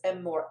is a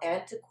more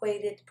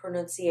antiquated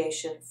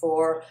pronunciation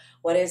for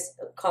what is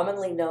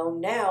commonly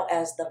known now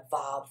as the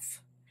vav.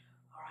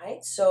 All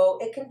right, so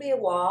it can be a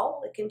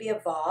wow, it can be a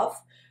vav,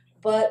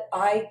 but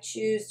I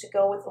choose to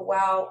go with the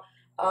wow.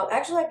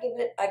 Actually,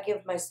 I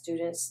give my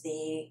students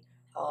the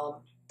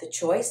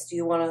choice. Do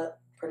you want to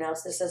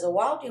pronounce this as a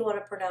wow? Do you want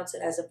to pronounce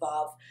it as a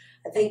vav?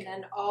 I think.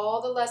 And then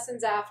all the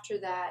lessons after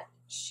that,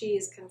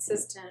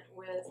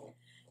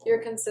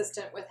 you're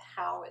consistent with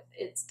how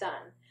it's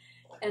done.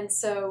 And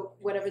so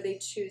whatever they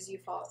choose, you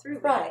follow through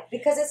with. Right,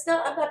 because it's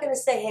not, I'm not going to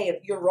say, hey,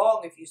 if you're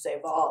wrong if you say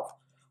vav,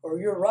 or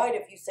you're right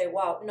if you say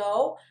wow.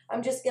 No,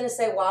 I'm just going to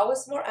say wow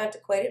is more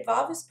antiquated.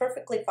 Vav is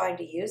perfectly fine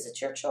to use.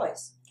 It's your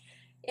choice.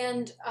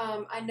 And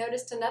I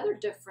noticed another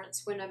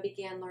difference when I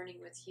began learning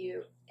with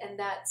you, and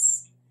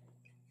that's,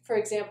 for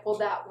example,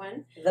 that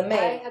one. The mem.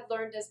 I had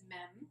learned as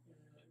mem,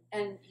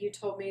 and you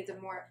told me the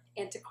more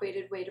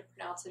antiquated way to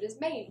pronounce it is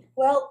main.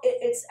 Well,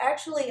 it's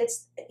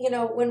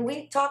when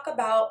we talk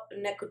about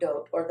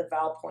nekudot, or the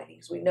vowel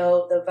pointings, we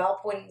know the vowel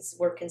pointings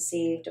were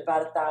conceived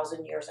about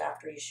 1,000 years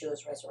after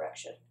Yeshua's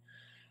resurrection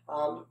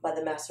by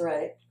the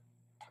Masoretic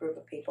group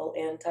of people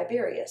in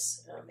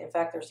Tiberias. In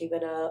fact, there's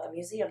even a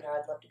museum there.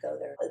 I'd love to go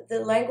there.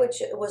 The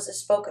language was a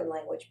spoken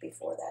language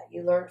before that.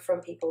 You learned from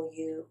people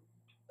you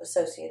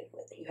associated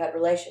with, that you had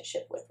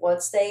relationship with.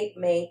 Once they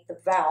made the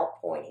vowel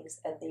pointings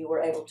and you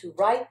were able to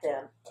write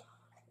them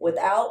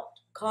without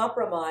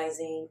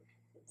compromising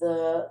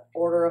the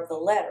order of the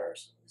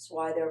letters. That's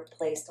why they're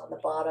placed on the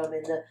bottom,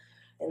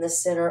 in the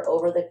center,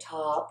 over the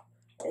top,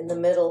 in the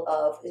middle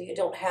of. You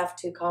don't have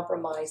to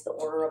compromise the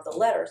order of the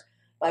letters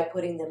by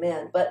putting them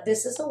in. But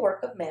this is a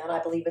work of man.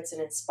 I believe it's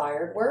an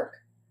inspired work.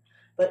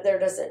 But there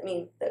doesn't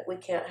mean that we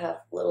can't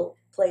have little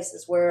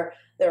places where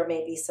there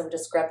may be some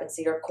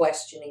discrepancy or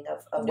questioning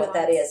of what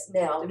that is.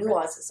 Now,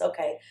 nuances.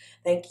 Okay,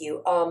 thank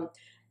you.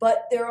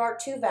 But there are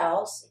two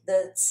vowels,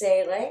 the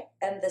tsere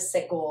and the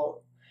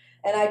segol.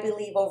 And I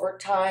believe over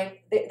time,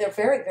 they're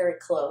very, very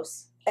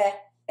close.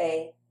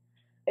 A.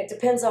 It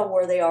depends on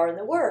where they are in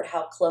the word,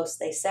 how close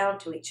they sound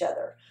to each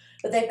other.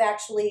 But they've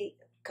actually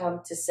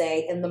come to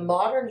say, in the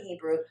modern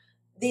Hebrew,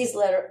 these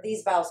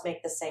vowels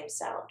make the same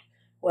sound.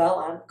 Well,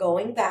 I'm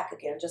going back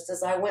again, just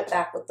as I went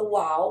back with the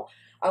wow.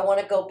 I want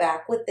to go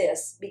back with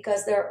this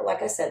because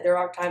like I said, there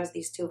are times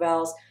these two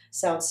vowels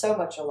sound so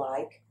much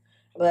alike,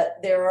 but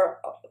there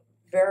are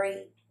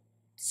very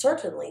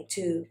certainly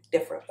two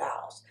different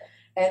vowels.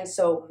 And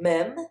so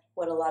mem,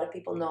 what a lot of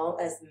people know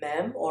as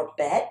mem or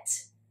bet,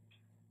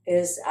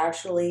 is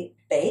actually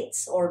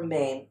bates or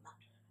mem,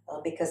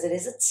 because it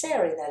is a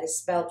tseri that is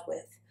spelled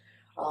with.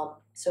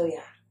 So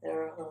yeah,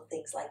 there are little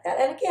things like that.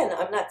 And again,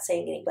 I'm not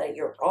saying anybody,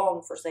 you're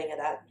wrong for saying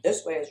that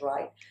this way is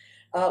right.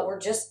 We're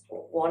just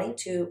wanting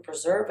to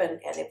preserve, and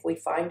if we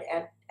find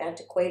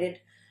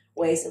antiquated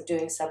ways of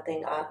doing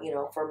something,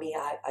 for me,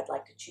 I'd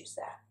like to choose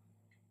that.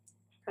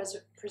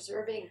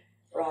 Preserving.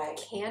 Right.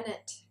 Can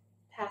it?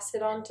 Pass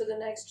it on to the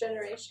next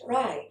generation.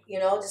 Right.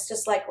 It's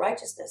just like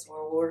righteousness,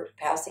 where we're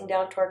passing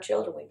down to our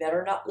children. We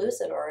better not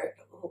lose it, or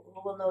who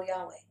will know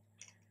Yahweh?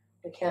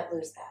 We can't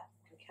lose that.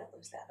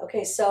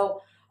 Okay,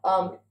 so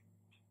we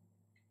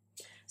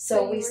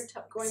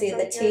see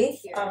the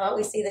teeth.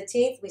 We see the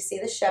teeth. We see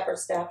the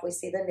shepherd's staff. We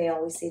see the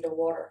nail. We see the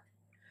water.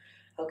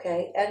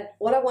 Okay, and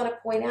what I want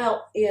to point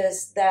out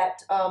is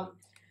that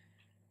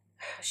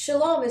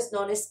shalom is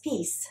known as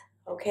peace.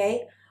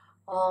 Okay,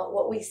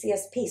 what we see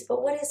as peace.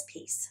 But what is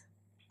peace?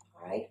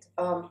 All right.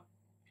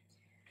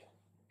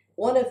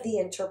 One of the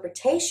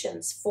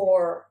interpretations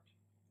for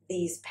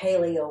these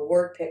paleo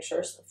word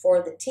pictures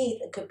for the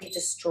teeth, it could be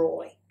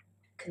destroy,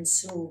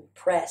 consume,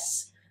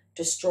 press,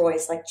 destroy.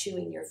 It's like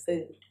chewing your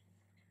food.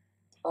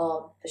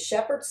 The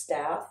shepherd's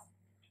staff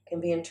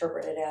can be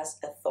interpreted as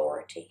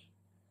authority.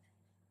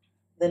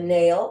 The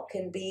nail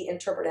can be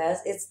interpreted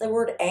as, it's the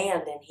word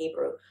and in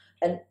Hebrew,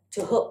 and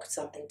to hook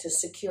something, to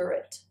secure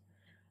it.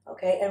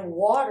 Okay, and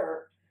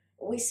water,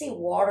 we see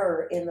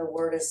water in the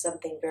word as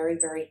something very,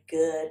 very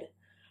good.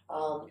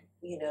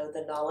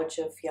 The knowledge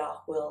of Yah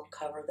will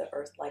cover the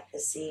earth like the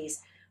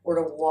seas.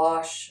 We're to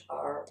wash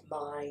our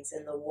minds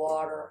in the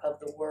water of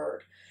the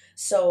word.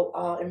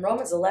 So in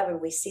Romans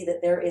 11, we see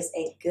that there is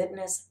a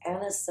goodness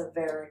and a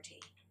severity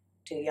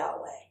to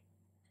Yahweh.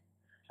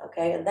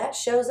 Okay, and that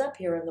shows up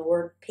here in the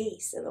word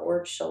peace, in the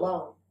word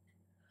shalom.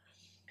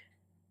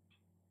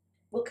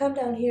 We'll come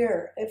down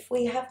here. If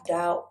we have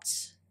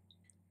doubts,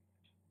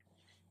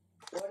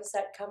 where does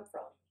that come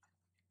from?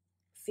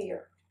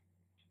 Fear.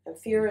 And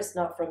fear is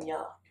not from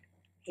Yah.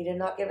 He did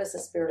not give us a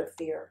spirit of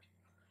fear.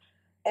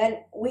 And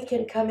we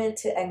can come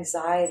into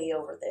anxiety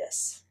over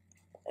this.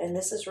 And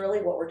this is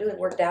really what we're doing.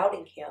 We're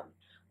doubting him.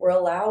 We're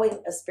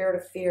allowing a spirit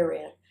of fear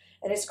in.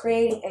 And it's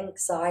creating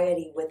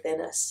anxiety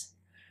within us.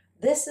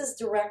 This is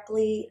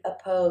directly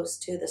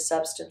opposed to the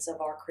substance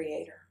of our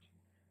Creator.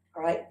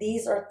 All right?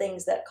 These are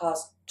things that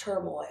cause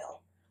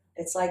turmoil.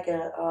 It's like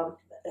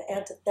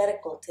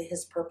antithetical to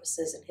his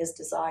purposes and his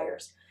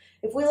desires.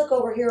 If we look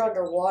over here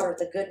underwater,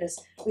 the goodness,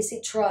 we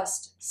see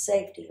trust,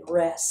 safety,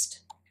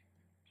 rest.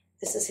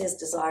 This is his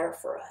desire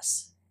for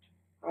us.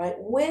 All right?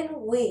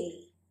 When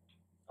we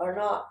are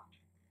not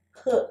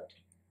hooked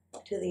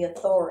to the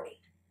authority,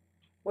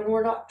 when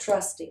we're not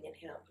trusting in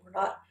him, we're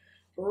not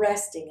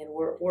resting, and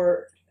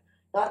we're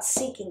not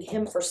seeking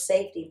him for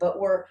safety, but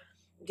we're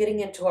getting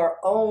into our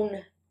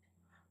own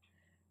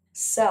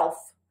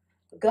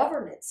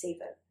self-governance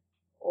even,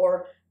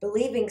 or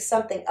believing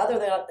something other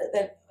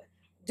than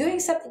doing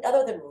something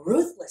other than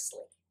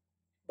ruthlessly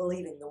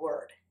believing the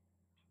word.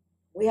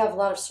 We have a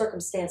lot of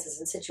circumstances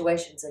and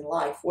situations in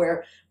life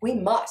where we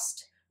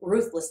must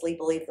ruthlessly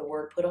believe the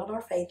word, put on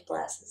our faith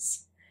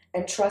glasses,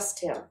 and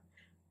trust him.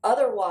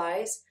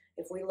 Otherwise,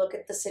 if we look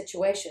at the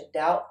situation,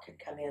 doubt can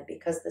come in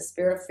because the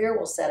spirit of fear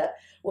will set up.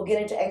 We'll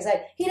get into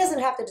anxiety. He doesn't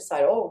have to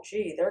decide, oh,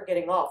 gee, they're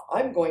getting off.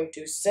 I'm going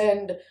to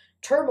send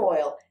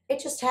turmoil. It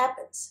just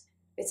happens.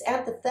 It's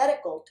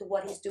antithetical to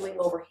what he's doing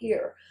over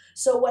here.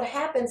 So what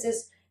happens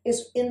is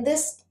in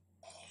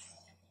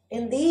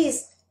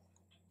these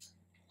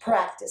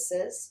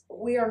practices,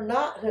 we are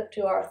not hooked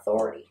to our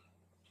authority.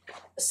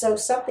 So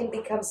something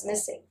becomes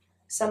missing.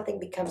 Something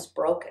becomes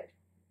broken.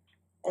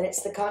 And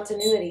it's the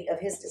continuity of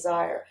his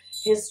desire,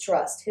 his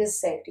trust, his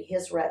safety,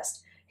 his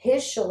rest,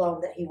 his shalom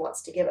that he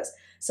wants to give us.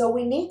 So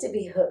we need to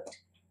be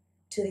hooked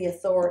to the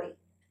authority.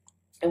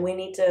 And we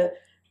need to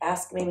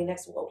ask maybe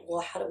next,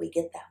 well, how do we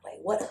get that way?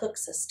 What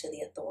hooks us to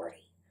the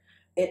authority?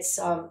 It's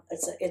a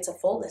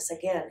fullness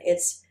again.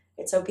 It's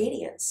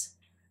obedience.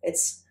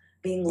 It's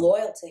being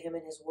loyal to him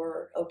and his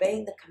word,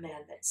 obeying the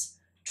commandments,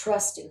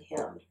 trusting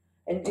him,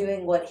 and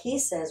doing what he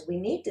says we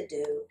need to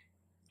do.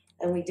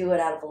 And we do it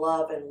out of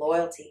love and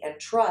loyalty and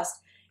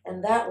trust.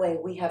 And that way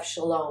we have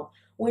shalom.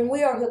 When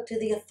we are hooked to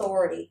the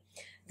authority,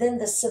 then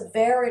the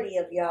severity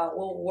of Yah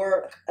will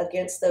work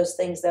against those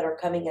things that are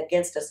coming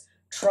against us,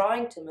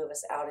 trying to move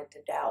us out into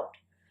doubt,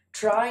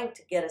 trying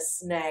to get us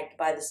snagged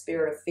by the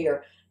spirit of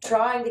fear,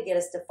 trying to get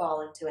us to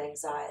fall into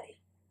anxiety.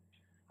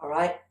 All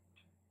right?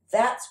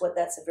 That's what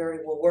that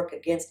severity will work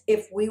against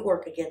if we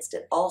work against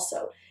it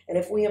also. And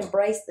if we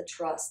embrace the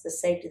trust, the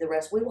safety, the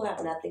rest, we will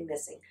have nothing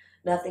missing,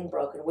 nothing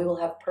broken. We will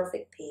have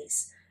perfect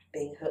peace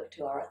being hooked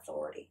to our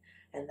authority.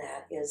 And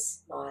that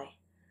is my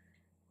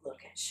look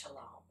at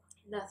shalom.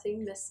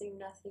 Nothing missing,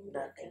 nothing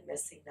broken. Nothing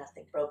missing,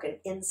 nothing broken,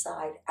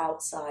 inside,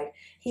 outside.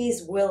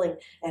 He's willing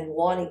and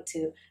wanting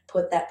to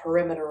put that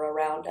perimeter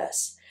around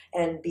us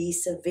and be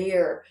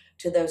severe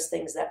to those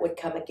things that would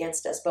come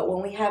against us. But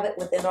when we have it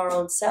within our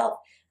own self,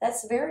 that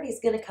severity is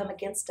going to come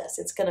against us.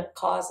 It's going to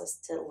cause us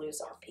to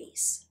lose our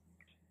peace.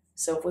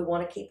 So if we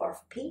want to keep our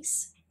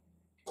peace,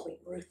 we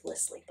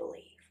ruthlessly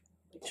believe,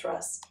 we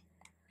trust,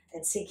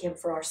 and seek him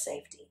for our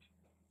safety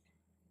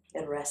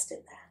and rest in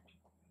that.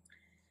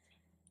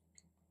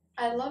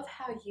 I love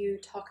how you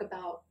talk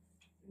about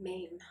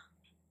MAME,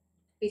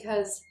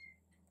 because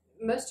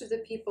most of the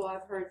people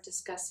I've heard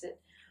discuss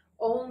it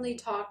only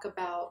talk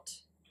about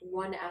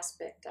one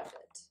aspect of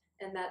it,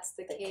 and that's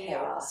the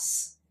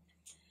chaos.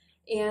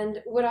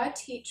 And what I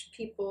teach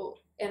people,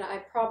 and I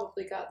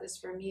probably got this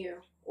from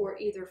you, or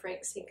either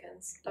Frank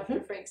Sinkins,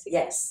 Dr. Frank Sinkins,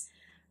 yes,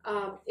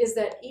 is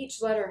that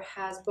each letter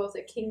has both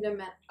a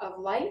kingdom of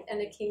light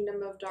and a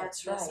kingdom of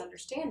darkness, right,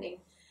 understanding.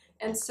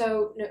 And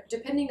so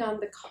depending on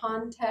the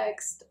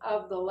context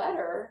of the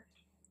letter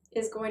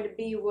is going to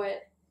be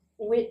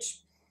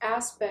which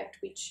aspect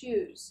we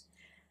choose.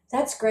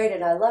 That's great,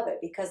 and I love it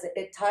because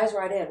it ties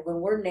right in.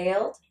 When we're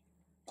nailed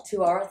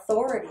to our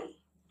authority,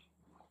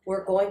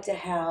 we're going to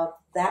have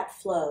that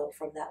flow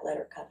from that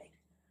letter coming.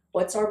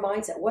 What's our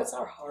mindset? What's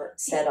our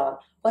heart set on?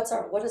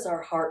 What is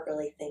our heart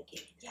really thinking?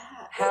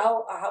 Yeah.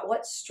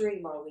 What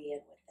stream are we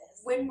in with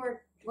this? When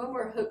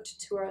we're hooked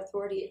to our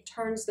authority, it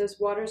turns those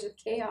waters of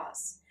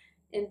chaos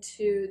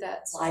into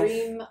that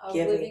stream of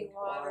living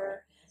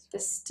water, the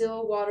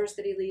still waters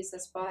that he leads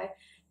us by.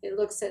 It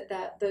looks at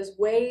those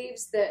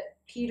waves that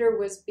Peter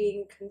was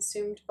being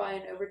consumed by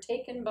and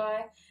overtaken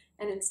by,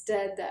 and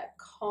instead that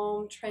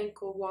calm,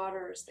 tranquil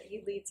waters that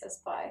he leads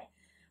us by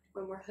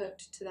when we're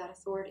hooked to that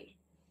authority.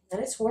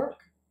 And it's work.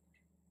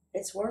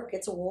 It's work.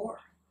 It's a war.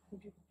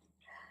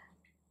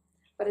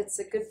 But it's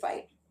a good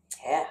fight.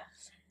 Yeah.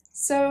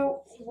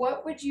 So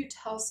what would you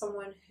tell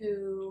someone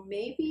who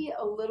may be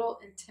a little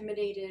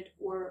intimidated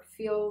or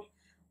feel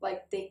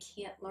like they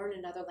can't learn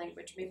another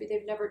language? Maybe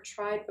they've never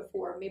tried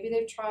before. Maybe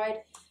they've tried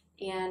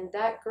and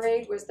that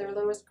grade was their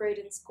lowest grade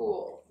in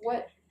school.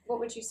 What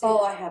would you say? Oh,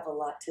 I have a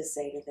lot to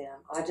say to them.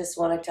 I just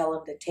want to tell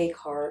them to take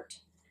heart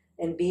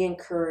and be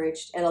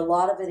encouraged. And a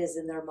lot of it is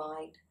in their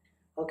mind.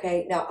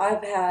 Okay, now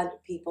I've had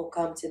people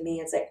come to me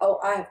and say, oh,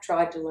 I have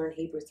tried to learn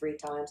Hebrew 3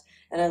 times.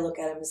 And I look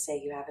at them and say,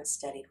 you haven't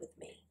studied with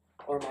me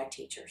or my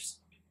teachers.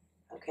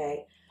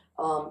 Okay,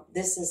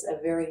 this is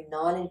a very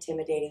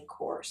non-intimidating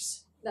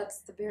course.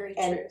 That's the very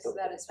truth.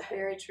 That is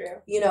very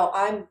true. You know,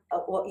 I'm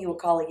what you would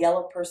call a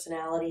yellow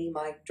personality.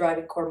 My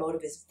driving core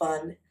motive is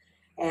fun.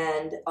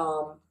 And,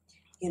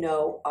 you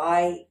know,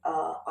 I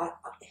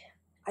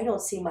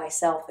don't see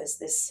myself as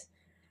this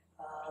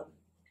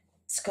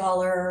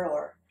scholar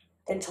or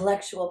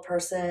intellectual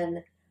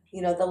person,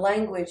 you know, the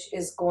language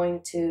is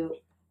going to,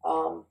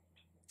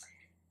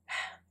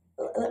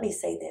 let me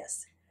say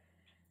this.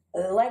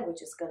 The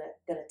language is gonna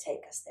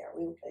take us there.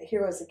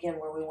 Here is again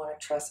where we want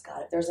to trust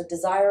God. If there's a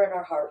desire in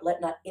our heart,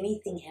 let not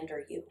anything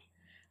hinder you.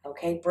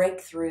 Okay,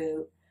 break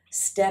through,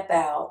 step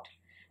out,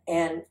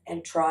 and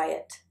try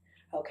it.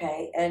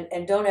 Okay,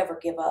 and don't ever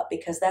give up,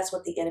 because that's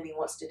what the enemy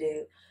wants to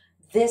do.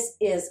 This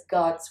is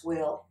God's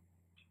will.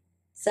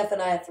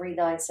 Zephaniah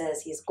 3:9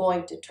 says He's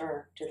going to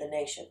turn to the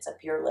nations a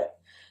pure lip.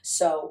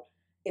 So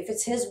if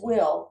it's His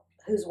will,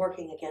 who's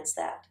working against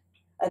that?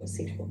 A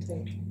deceitful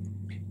thing.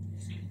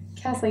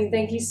 Kathleen,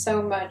 thank you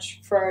so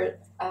much for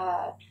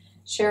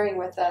sharing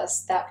with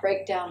us that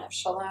breakdown of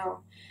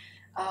shalom.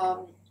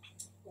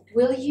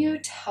 Will you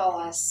tell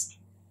us,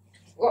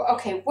 well,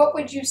 okay, what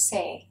would you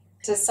say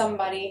to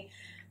somebody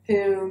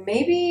who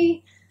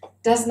maybe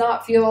does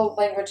not feel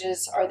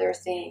languages are their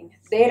thing?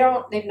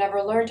 They've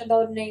never learned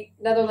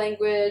another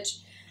language,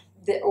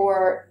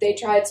 or they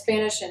tried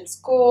Spanish in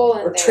school.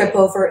 Or trip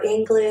over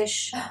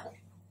English.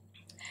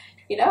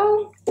 You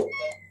know,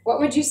 what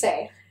would you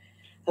say?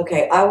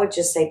 Okay, I would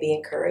just say be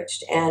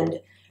encouraged.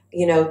 And,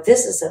 you know,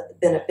 this has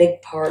been a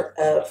big part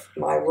of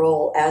my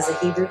role as a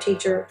Hebrew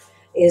teacher,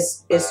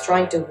 is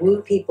trying to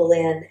woo people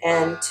in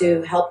and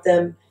to help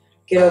them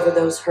get over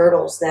those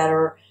hurdles that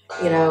are,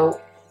 you know,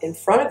 in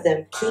front of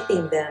them,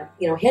 keeping them,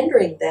 you know,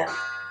 hindering them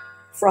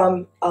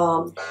from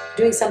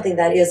doing something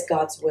that is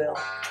God's will.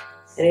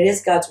 And it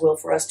is God's will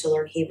for us to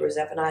learn Hebrew.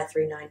 Zephaniah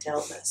 3:9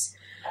 tells us.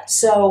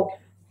 So,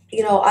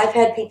 you know, I've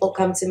had people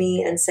come to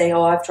me and say,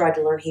 oh, I've tried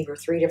to learn Hebrew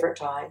 3 different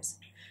times.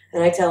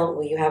 And I tell them,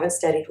 well, you haven't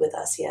studied with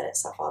us yet at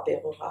Safa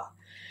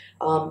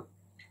B'Yehova.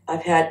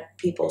 I've had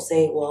people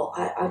say, well,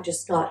 I'm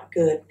just not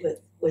good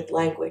with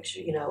language,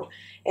 you know.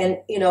 And,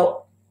 you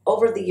know,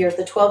 over the years,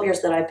 the 12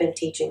 years that I've been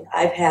teaching,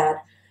 I've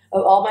had,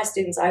 of all my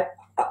students,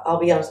 I'll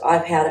be honest,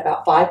 I've had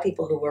about 5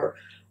 people who were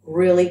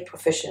really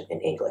proficient in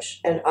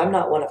English. And I'm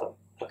not one of them,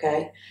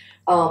 okay?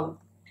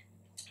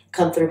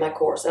 Come through my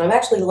course. And I've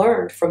actually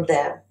learned from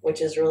them, which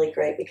is really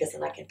great, because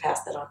then I can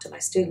pass that on to my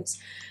students.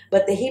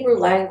 But the Hebrew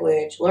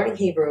language, learning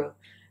Hebrew,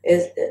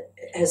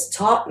 has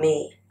taught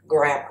me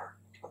grammar,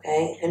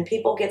 okay? And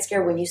people get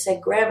scared when you say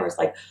grammar. It's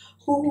like,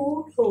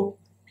 who?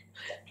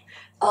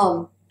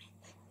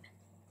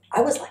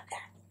 I was like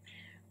that.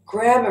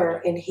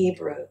 Grammar in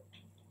Hebrew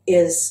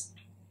is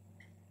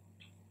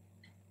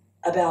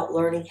about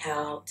learning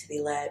how to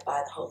be led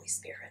by the Holy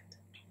Spirit.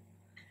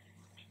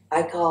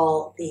 I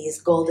call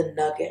these golden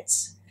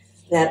nuggets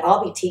that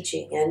I'll be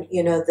teaching. And,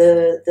 you know,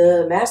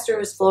 the master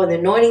is flowing, the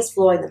anointing's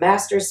flowing, the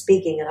master is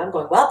speaking. And I'm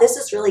going, wow, this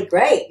is really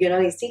great. You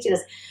know, he's teaching us.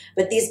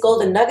 But these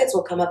golden nuggets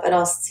will come up, and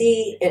I'll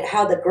see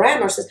how the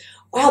grammar says,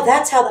 wow,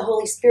 that's how the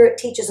Holy Spirit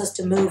teaches us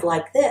to move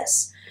like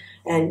this.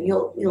 And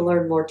you'll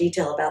learn more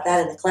detail about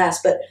that in the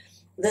class. But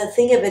the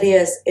thing of it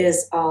is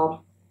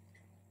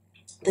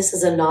this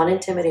is a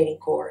non-intimidating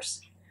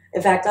course.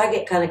 In fact, I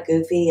get kind of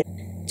goofy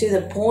to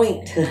the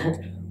point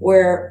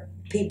where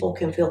people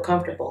can feel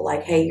comfortable.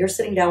 Like, hey, you're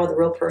sitting down with a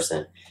real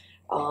person.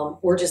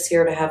 We're just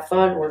here to have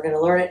fun. We're going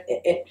to learn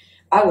it.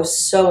 I was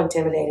so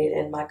intimidated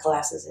in my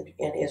classes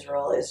in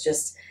Israel. It's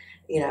just,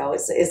 you know,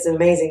 it's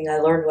amazing. I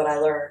learned what I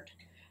learned.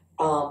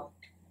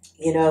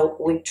 You know,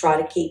 we try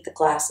to keep the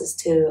classes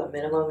to a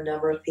minimum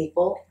number of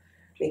people,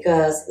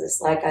 because it's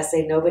like I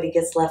say, nobody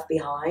gets left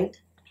behind.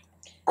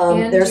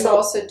 And you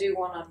also do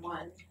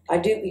one-on-one. I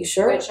do, you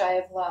sure? Which I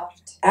have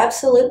left.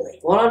 Absolutely.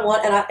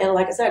 One-on-one. And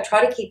like I said, I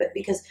try to keep it,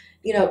 because,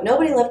 you know,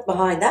 nobody left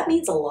behind. That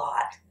means a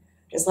lot.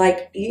 It's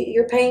like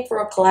you're paying for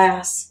a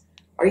class.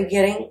 Are you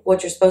getting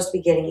what you're supposed to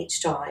be getting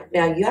each time?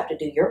 Now, you have to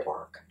do your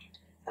work,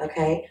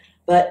 okay?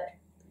 But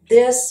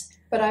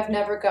I've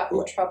never gotten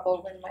in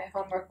trouble when my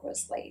homework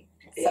was late.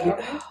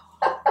 So.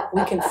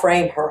 We can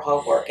frame her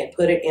homework and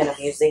put it in a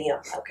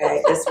museum,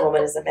 okay? This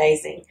woman is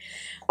amazing.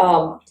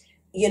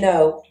 You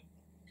know,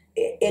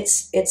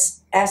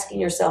 it's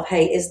asking yourself,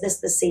 hey, is this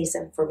the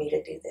season for me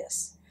to do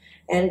this?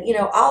 And, you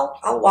know,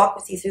 I'll walk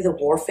with you through the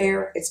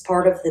warfare. It's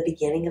part of the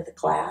beginning of the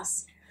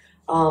class.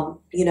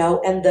 You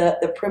know, and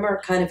the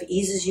primer kind of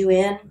eases you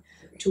in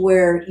to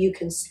where you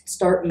can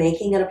start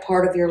making it a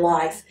part of your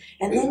life.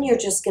 And then you're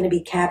just going to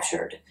be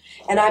captured.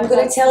 And I'm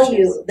going to tell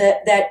you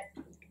that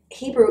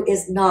Hebrew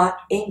is not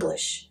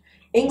English.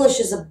 English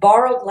is a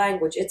borrowed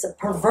language. It's a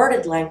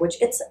perverted language.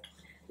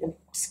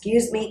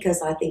 Excuse me,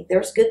 because I think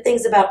there's good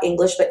things about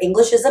English, but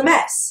English is a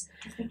mess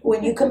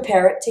when you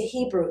compare it to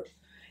Hebrew.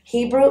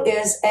 Hebrew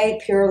is a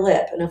pure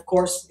lip, and of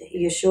course,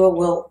 Yeshua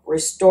will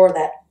restore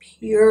that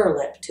pure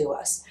lip to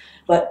us.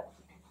 But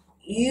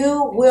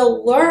you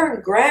will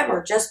learn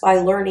grammar just by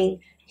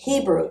learning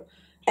Hebrew,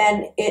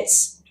 and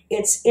it's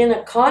in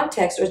a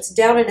context, or it's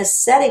down in a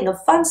setting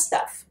of fun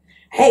stuff.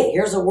 Hey,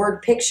 here's a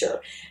word picture.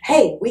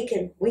 Hey, we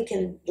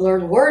can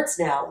learn words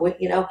now.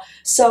 You know,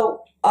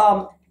 so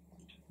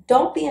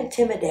don't be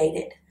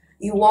intimidated.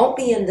 You won't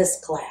be in this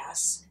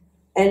class.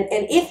 And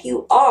if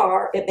you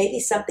are, it may be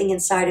something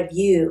inside of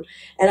you.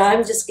 And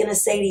I'm just going to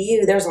say to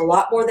you, there's a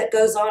lot more that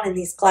goes on in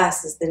these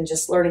classes than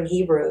just learning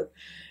Hebrew.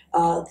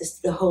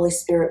 the Holy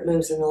Spirit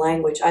moves in the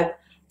language.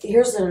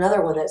 Here's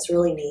another one that's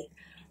really neat.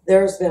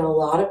 There's been a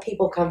lot of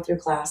people come through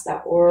class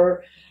that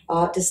were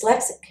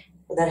dyslexic,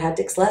 that had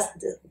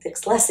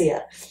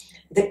dyslexia.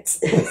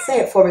 Say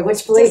it for me,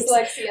 which please?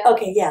 Dyslexia.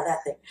 Okay, yeah,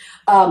 that thing.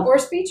 Or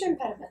speech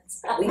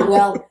impediments.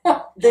 Well,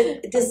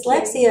 the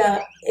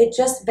dyslexia, it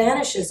just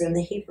vanishes in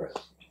the Hebrew.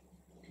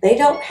 They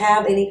don't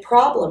have any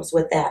problems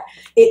with that.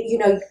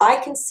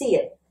 I can see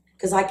it,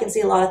 because I can see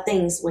a lot of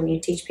things. When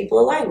you teach people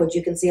a language,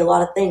 you can see a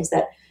lot of things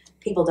that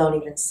people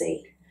don't even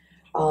see.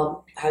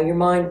 How your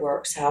mind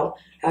works, how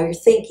you're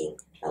thinking.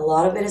 A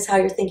lot of it is how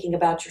you're thinking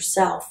about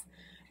yourself.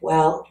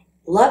 Well,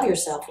 love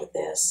yourself with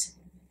this.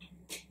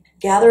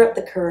 Gather up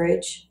the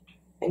courage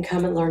and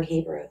come and learn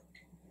Hebrew.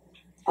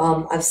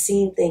 I've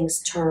seen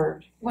things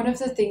turn. One of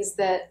the things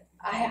that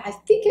I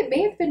think it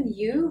may have been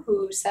you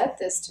who said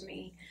this to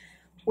me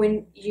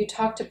when you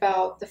talked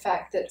about the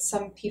fact that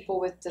some people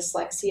with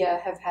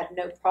dyslexia have had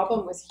no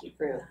problem with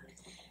Hebrew,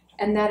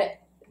 and that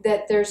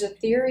there's a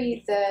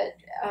theory that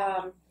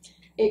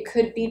it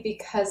could be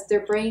because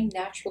their brain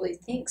naturally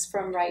thinks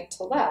from right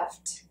to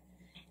left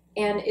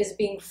and is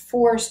being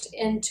forced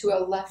into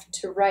a left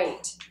to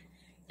right.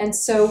 And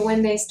so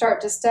when they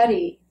start to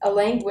study a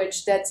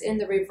language that's in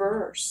the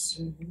reverse,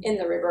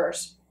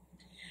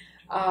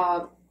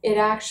 it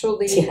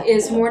actually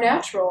is more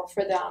natural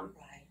for them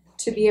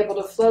to be able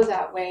to flow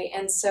that way.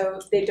 And so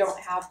they don't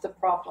have the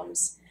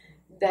problems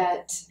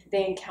that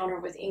they encounter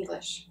with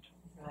English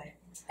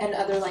and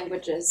other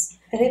languages.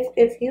 And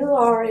if you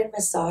are in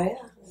Messiah,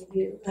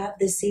 you have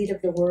the seed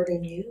of the word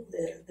in you,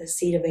 the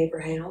seed of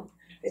Abraham,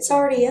 it's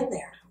already in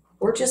there.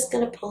 We're just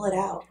going to pull it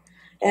out.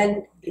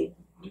 And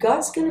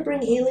God's going to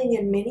bring healing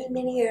in many,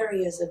 many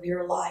areas of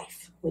your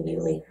life when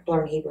you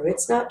learn Hebrew.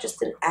 It's not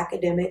just an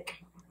academic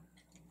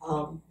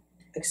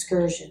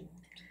excursion.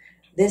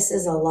 This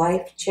is a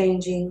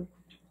life-changing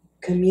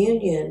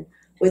communion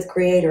with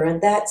Creator,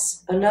 and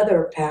that's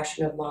another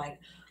passion of mine.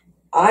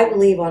 I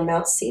believe on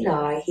Mount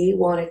Sinai, he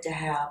wanted to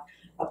have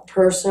a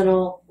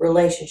personal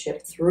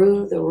relationship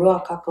through the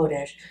Ruach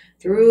HaKodesh,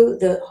 through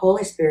the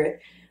Holy Spirit,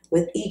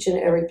 with each and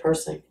every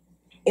person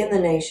in the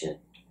nation.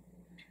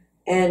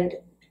 And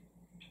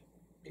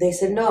they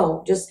said,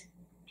 no, just,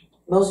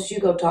 Moses, you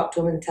go talk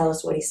to him and tell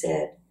us what he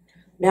said.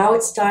 Now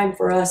it's time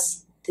for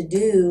us to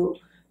do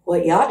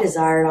what Yah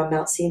desired on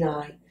Mount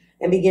Sinai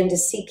and begin to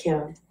seek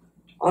him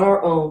on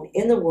our own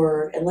in the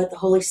Word and let the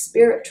Holy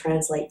Spirit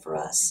translate for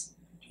us.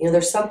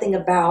 There's something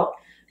about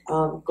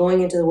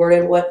going into the Word,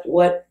 and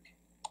what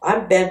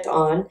I'm bent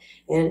on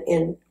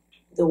in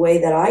the way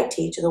that I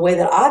teach and the way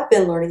that I've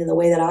been learning and the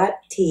way that I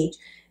teach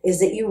is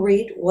that you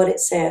read what it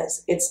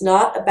says. It's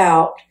not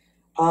about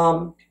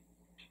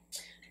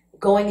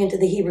going into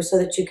the Hebrew so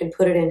that you can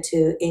put it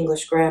into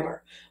English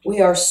grammar.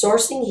 We are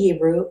sourcing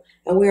Hebrew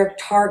and we are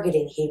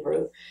targeting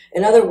Hebrew.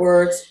 In other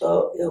words,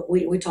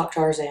 we talk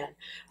Tarzan.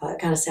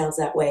 It kind of sounds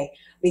that way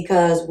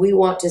because we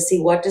want to see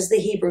what does the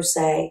Hebrew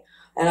say,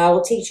 and I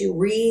will teach you,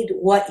 read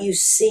what you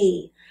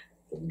see.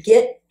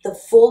 Get the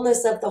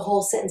fullness of the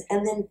whole sentence,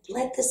 and then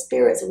let the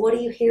Spirit say, what are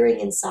you hearing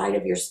inside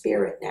of your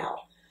spirit now?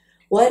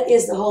 What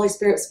is the Holy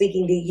Spirit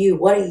speaking to you?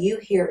 What do you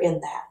hear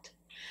in that?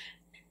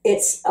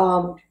 It's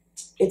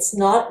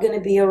not going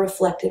to be a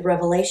reflected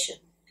revelation,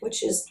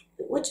 which is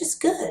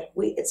good.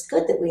 It's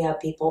good that we have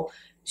people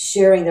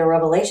sharing their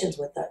revelations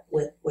with us.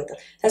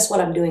 That's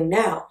what I'm doing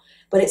now.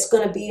 But it's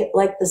going to be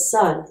like the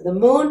sun. The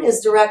moon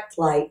is direct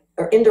light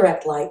or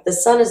indirect light. The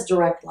sun is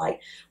direct light.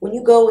 When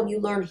you go and you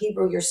learn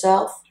Hebrew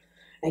yourself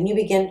and you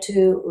begin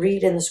to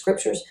read in the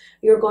scriptures,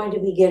 you're going to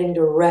be getting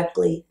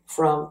directly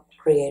from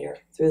Creator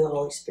through the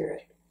Holy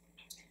Spirit.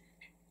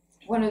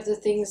 One of the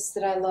things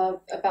that I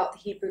love about the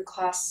Hebrew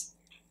class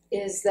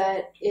is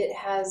that it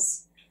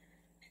has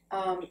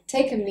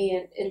taken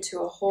me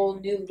into a whole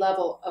new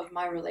level of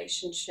my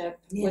relationship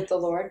with the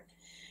Lord.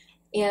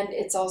 And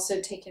it's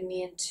also taken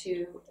me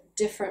into a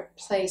different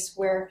place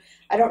where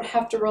I don't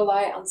have to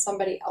rely on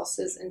somebody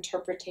else's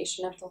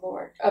interpretation of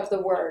the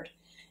word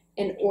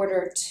in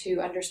order to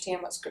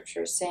understand what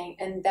Scripture is saying.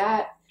 And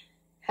that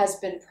has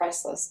been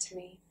priceless to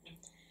me.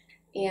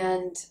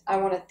 And I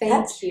want to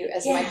thank you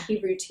as my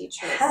Hebrew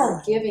teacher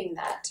for giving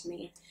that to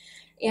me.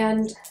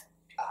 And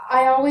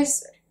I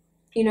always,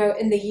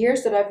 in the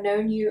years that I've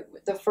known you,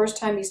 the first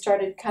time you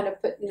started kind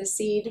of putting the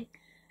seed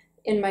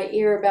in my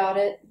ear about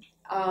it,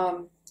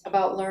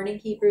 about learning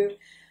Hebrew,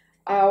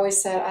 I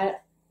always said,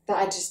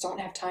 I just don't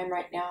have time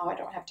right now. I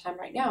don't have time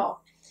right now.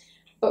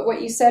 But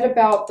what you said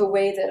about the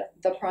way that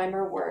the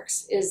primer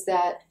works is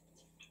that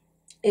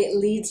it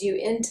leads you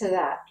into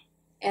that.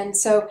 And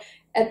so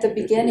at the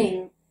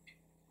beginning,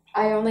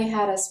 I only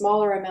had a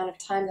smaller amount of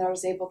time that I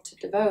was able to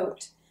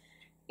devote.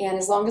 And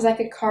as long as I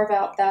could carve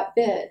out that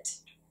bit,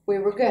 we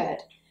were good.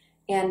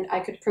 And I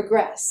could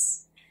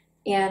progress.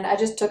 And I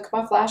just took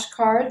my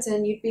flashcards,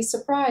 and you'd be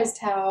surprised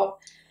how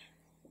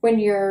when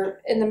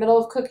you're in the middle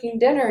of cooking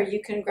dinner,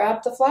 you can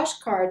grab the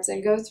flashcards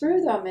and go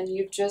through them, and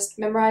you've just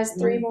memorized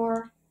 3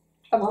 more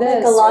of I'll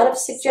this. make a lot of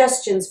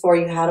suggestions for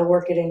you how to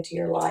work it into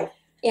your life.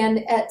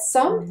 And at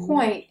some Mhm.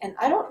 point, and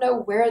I don't know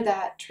where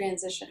that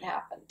transition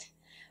happened,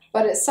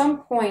 but at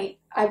some point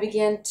I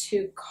began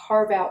to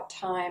carve out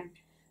time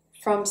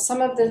from some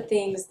of the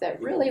things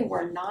that really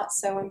were not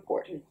so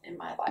important in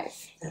my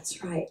life.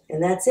 That's right.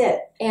 And that's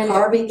it. And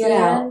Carving it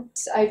out.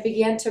 I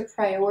began to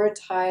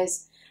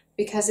prioritize,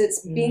 because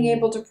it's being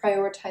able to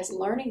prioritize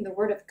learning the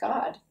Word of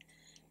God.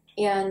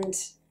 And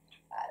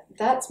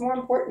that's more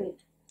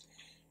important.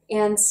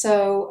 And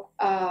so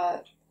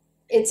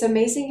it's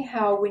amazing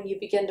how when you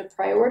begin to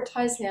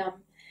prioritize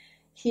Him,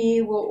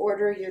 He will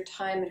order your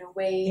time in a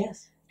way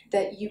Yes.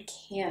 that you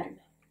can.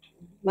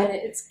 And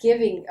it's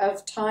giving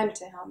of time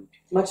to Him.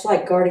 Much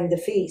like guarding the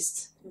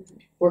feasts.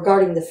 Mhm. We're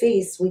guarding the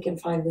feasts, we can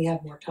find we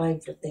have more time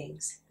for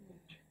things.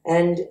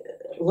 And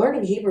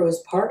learning Hebrew is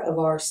part of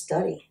our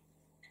study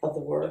of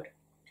the Word,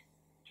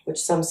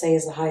 which some say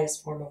is the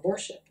highest form of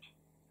worship.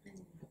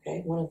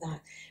 Okay, one of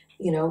that.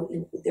 You know,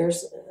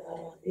 there's,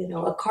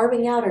 a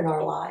carving out in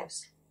our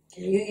lives.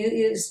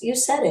 You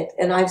said it,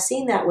 and I've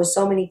seen that with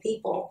so many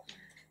people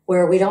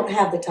where we don't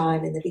have the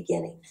time in the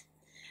beginning.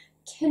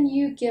 Can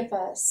you give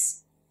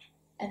us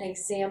an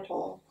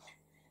example?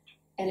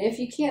 And if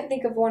you can't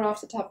think of one off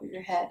the top of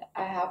your head,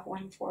 I have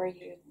one for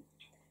you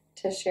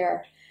to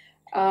share,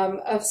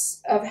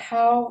 of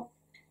how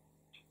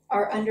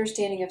our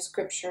understanding of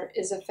Scripture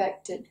is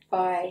affected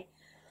by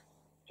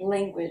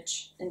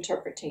language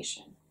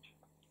interpretation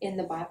in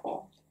the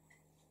Bible.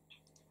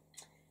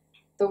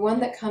 The one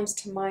that comes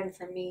to mind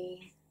for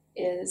me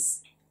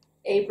is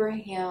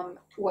Abraham,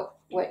 what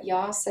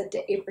Yah said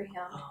to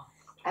Abraham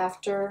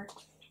after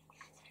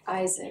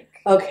Isaac.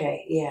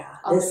 Okay, yeah.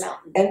 On the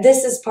mountain. And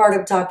this is part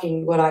of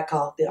talking what I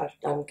call,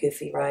 I'm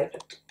goofy, right?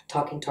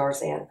 Talking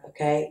Tarzan,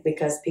 okay?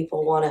 Because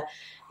people want to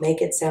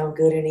make it sound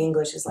good in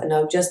English. It's like,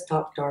 no, just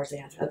talk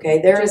Tarzan,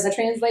 okay?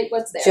 Translate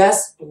what's there.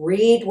 Just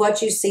read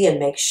what you see and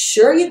make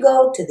sure you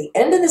go to the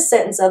end of the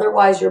sentence.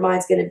 Otherwise, your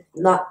mind's going to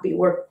not be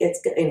work.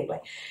 Anyway,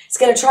 it's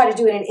going to try to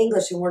do it in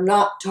English, and we're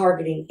not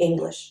targeting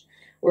English.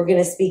 We're going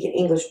to speak in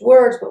English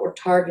words, but we're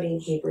targeting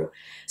Hebrew.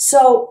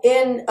 So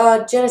in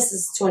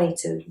Genesis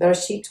 22,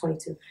 Bereshit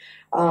 22,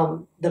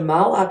 the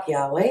Malach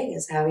Yahweh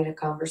is having a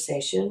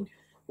conversation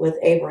with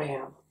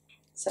Abraham.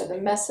 So the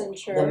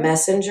messenger. The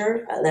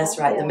messenger, that's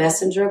right, the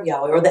messenger of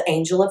Yahweh, or the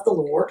angel of the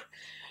Lord.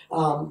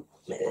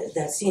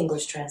 That's the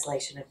English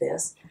translation of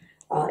this.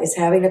 Is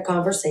having a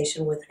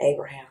conversation with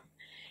Abraham.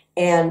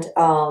 And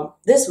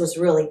this was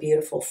really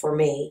beautiful for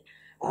me.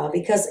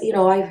 Because,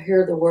 I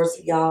hear the words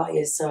that Yah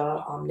is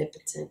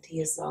omnipotent,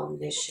 He is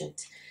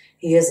omniscient,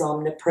 He is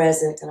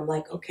omnipresent, and I'm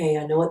like, okay,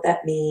 I know what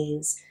that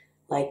means.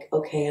 Like,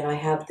 okay, and I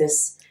have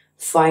this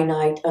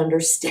finite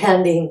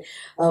understanding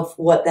of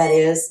what that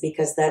is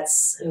because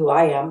that's who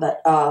I am.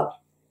 But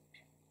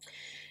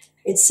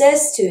he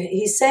says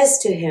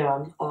to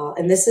him,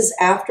 and this is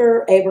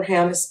after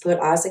Abraham has put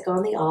Isaac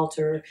on the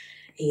altar,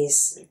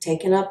 he's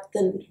taken up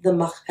the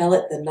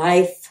machpelet, the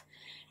knife,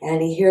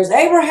 and he hears,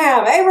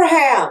 Abraham,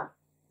 Abraham!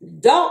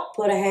 Don't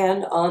put a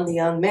hand on the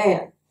young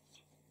man.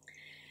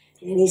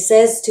 And he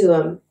says to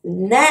him,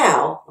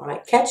 now, all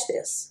right, catch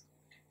this,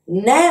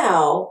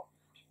 now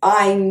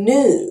I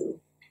knew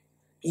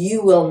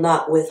you will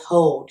not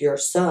withhold your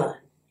son,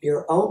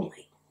 your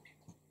only.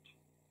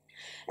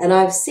 And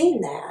I've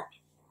seen that.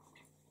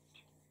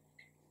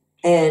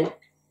 And,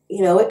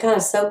 it kind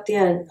of soaked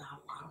in, I don't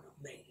know,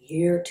 maybe a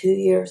year, 2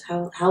 years,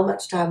 how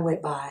much time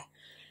went by.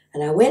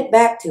 And I went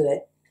back to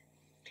it,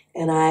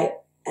 and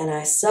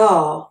I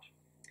saw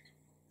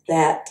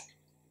that,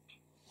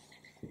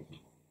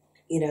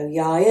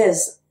 Yah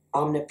is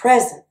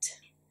omnipresent.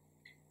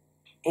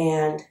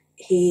 And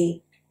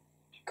He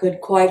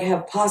could quite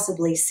have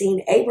possibly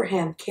seen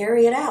Abraham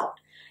carry it out.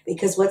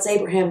 Because what's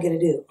Abraham going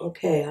to do?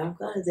 Okay,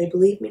 they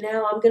believe me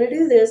now. I'm going to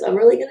do this. I'm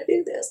really going to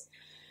do this.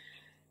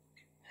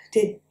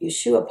 Did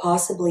Yeshua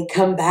possibly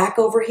come back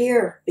over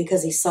here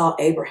because he saw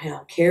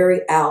Abraham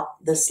carry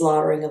out the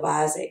slaughtering of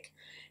Isaac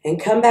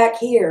and come back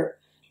here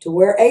to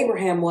where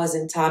Abraham was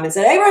in time and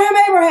said, Abraham,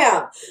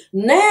 Abraham,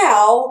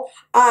 now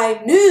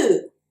I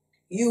knew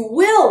you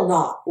will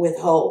not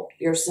withhold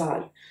your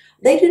son.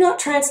 They do not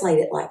translate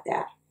it like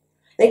that.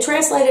 They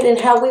translate it in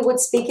how we would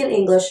speak in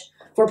English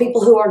for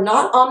people who are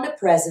not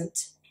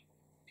omnipresent.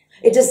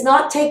 It does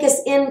not take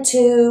us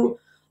into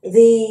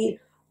the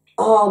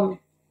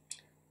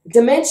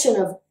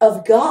dimension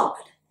of God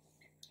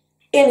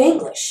in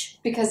English.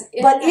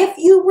 But if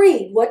you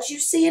read what you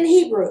see in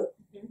Hebrew,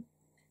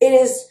 it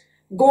is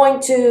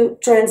going to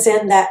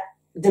transcend that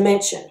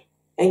dimension.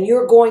 And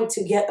you're going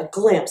to get a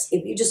glimpse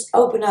if you just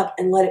open up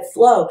and let it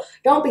flow.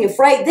 Don't be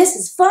afraid. This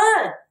is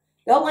fun.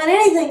 Don't let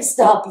anything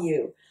stop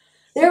you.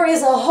 There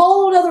is a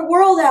whole other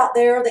world out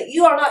there that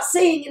you are not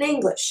seeing in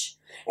English.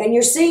 And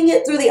you're seeing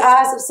it through the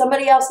eyes of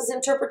somebody else's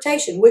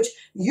interpretation, which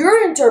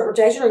your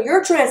interpretation or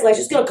your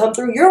translation is going to come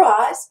through your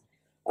eyes.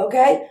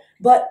 Okay?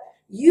 But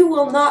you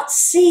will not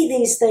see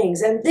these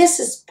things. And this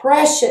is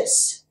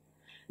precious.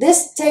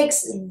 This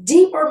takes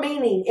deeper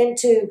meaning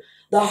into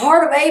the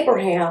heart of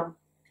Abraham,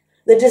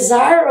 the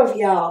desire of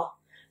Yah,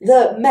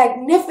 the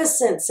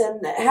magnificence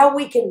and how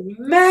we can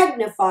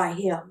magnify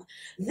him.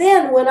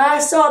 Then when I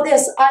saw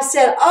this, I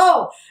said,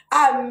 oh,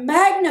 I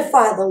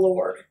magnify the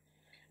Lord.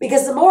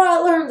 Because the more I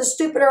learn, the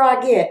stupider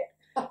I get.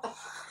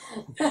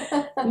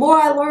 The more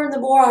I learn, the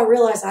more I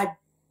realize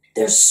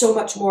there's so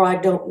much more I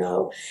don't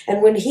know.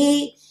 And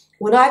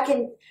when I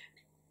can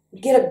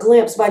get a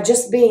glimpse by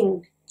just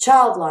being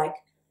childlike,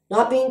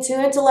 not being too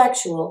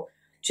intellectual,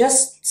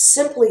 just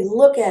simply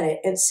look at it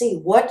and see,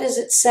 what does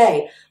it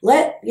say?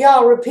 Let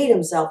Yah repeat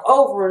himself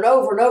over and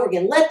over and over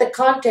again. Let the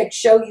context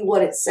show you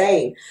what it's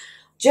saying.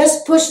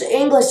 Just push the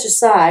English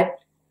aside.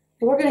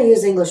 We're going to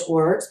use English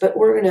words, but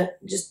we're going to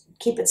just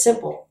keep it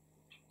simple.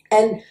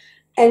 And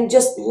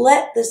just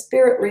let the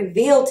Spirit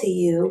reveal to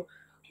you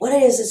what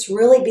it is that's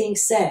really being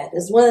said.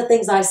 It's one of the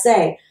things I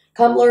say.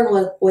 Come learn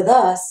with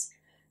us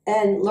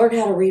and learn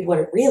how to read what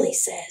it really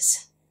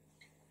says.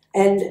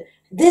 And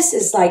this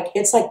is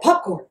it's like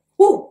popcorn.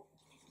 Woo,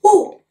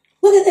 woo,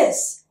 look at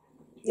this.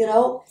 You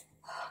know,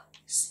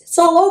 it's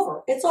all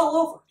over. It's all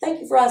over.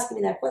 Thank you for asking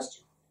me that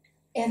question.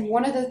 And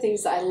one of the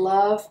things I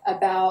love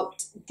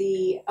about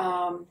the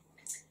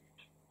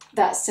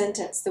that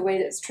sentence, the way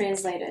that it's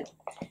translated,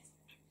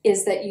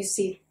 is that you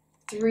see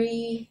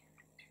 3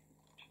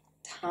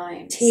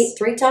 times.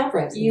 3 time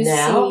frames. You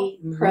now, see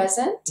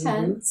present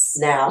tense.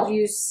 Now.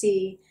 You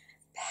see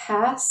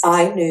past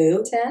I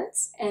knew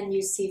tense, and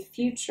you see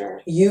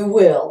future. You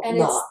will and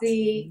not. It's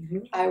the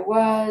I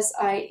was,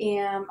 I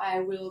am,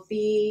 I will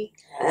be.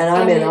 And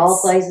I'm in all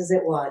places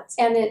at once.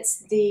 And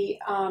it's the,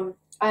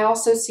 I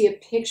also see a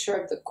picture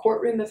of the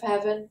courtroom of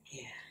heaven.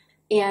 Yeah.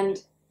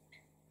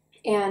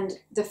 And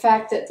the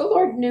fact that the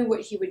Lord knew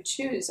what he would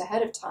choose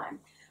ahead of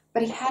time,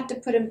 but he had to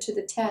put him to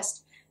the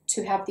test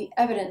to have the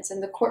evidence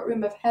in the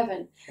courtroom of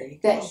heaven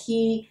that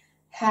he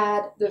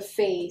had the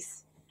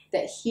faith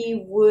that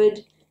he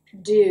would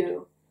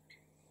do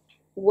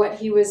what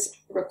he was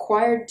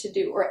required to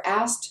do or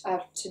asked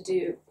of to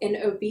do in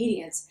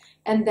obedience,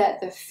 and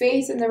that the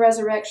faith in the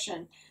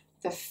resurrection,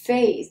 the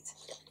faith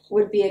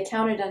would be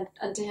accounted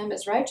unto him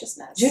as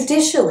righteousness.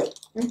 Judicially.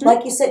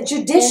 Like you said,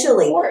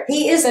 judicially.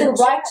 He is the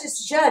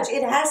righteous judge.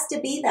 It has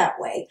to be that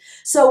way.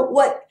 So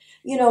what,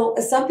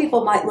 some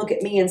people might look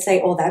at me and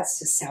say, oh, that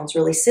just sounds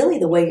really silly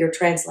the way you're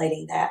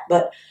translating that.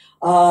 But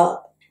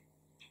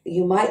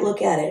you might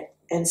look at it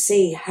and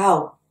see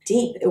how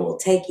deep it will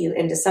take you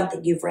into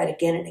something you've read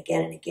again and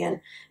again and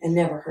again and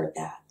never heard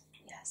that.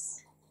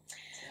 Yes.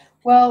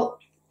 Well,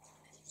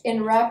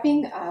 in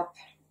wrapping up,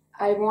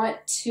 I want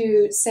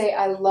to say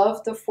I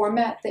love the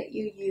format that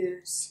you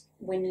use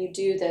when you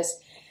do this.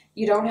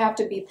 You don't have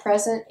to be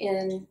present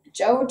in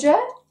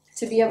Georgia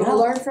to be able to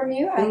learn from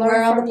you. I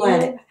learn from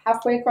you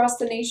halfway across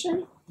the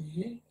nation.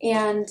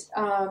 And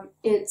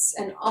it's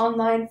an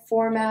online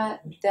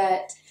format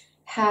that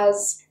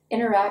has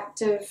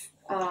interactive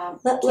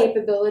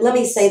capabilities. Let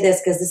me say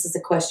this, because this is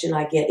a question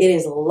I get. It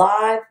is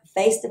live,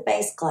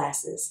 face-to-face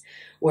classes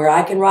where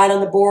I can write on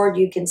the board.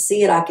 You can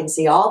see it. I can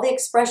see all the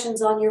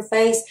expressions on your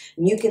face,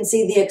 and you can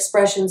see the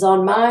expressions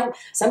on mine.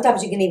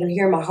 Sometimes you can even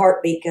hear my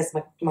heartbeat because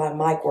my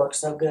mic works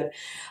so good.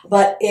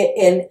 But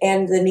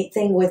and the neat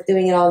thing with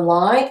doing it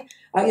online,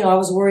 I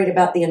was worried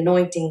about the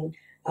anointing,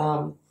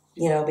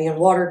 being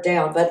watered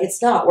down, but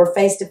it's not. We're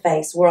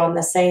face-to-face. We're on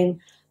the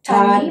same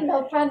time.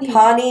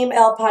 Panim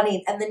el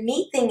panim. And the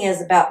neat thing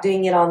is about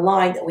doing it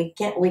online that we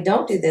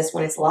don't do this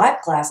when it's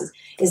live classes,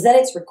 is that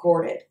it's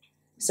recorded.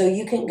 So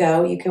you can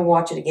go, you can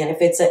watch it again. If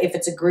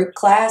it's a group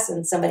class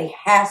and somebody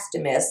has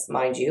to miss,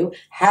 mind you,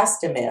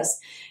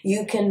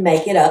 you can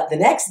make it up the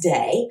next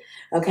day,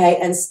 okay,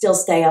 and still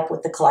stay up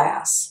with the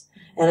class.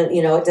 And,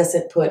 it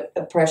doesn't put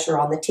a pressure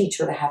on the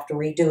teacher to have to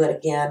redo it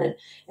again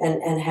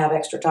and have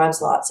extra time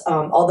slots.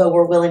 Although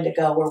we're willing to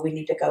go where we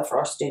need to go for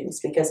our students,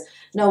 because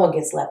no one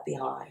gets left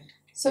behind.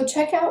 So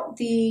check out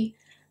the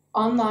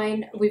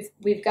online.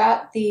 We've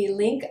got the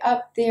link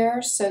up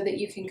there so that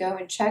you can go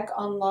and check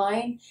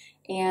online.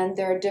 And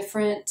there are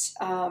different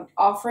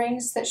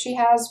offerings that she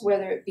has,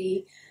 whether it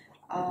be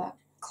a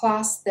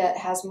class that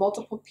has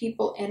multiple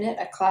people in it,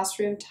 a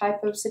classroom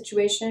type of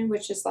situation,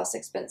 which is less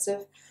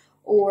expensive,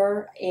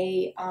 or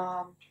a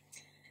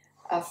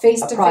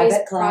face-to-face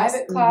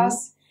private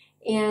class.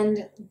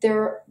 And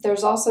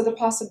there's also the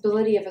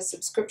possibility of a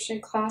subscription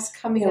class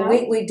coming up.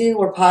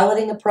 We're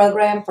piloting a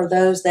program for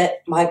those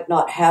that might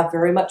not have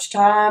very much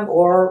time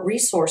or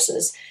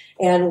resources.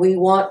 And we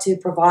want to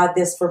provide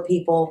this for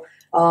people,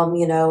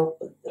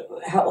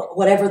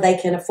 whatever they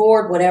can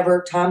afford,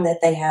 whatever time that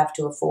they have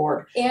to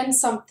afford. And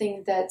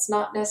something that's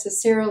not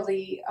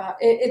necessarily,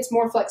 it's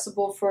more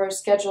flexible for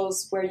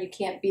schedules where you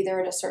can't be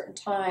there at a certain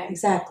time.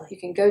 Exactly. You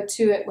can go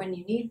to it when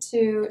you need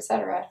to,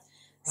 etc.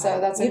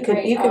 So that's a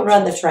great You can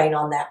run the train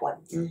on that one.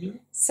 Mm-hmm.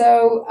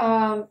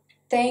 So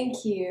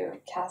thank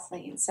you,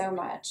 Kathleen, so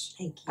much.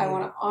 Thank you. I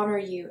want to honor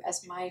you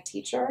as my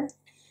teacher.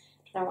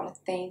 And I want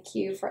to thank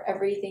you for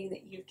everything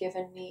that you've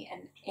given me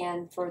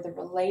and for the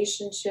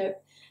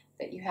relationship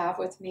that you have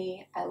with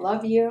me. I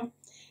love you.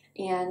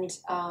 And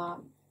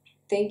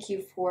thank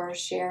you for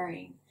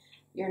sharing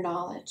your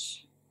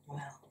knowledge.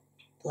 Well,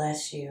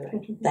 bless you.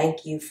 And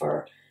thank you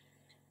for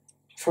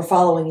for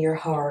following your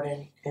heart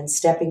and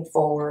stepping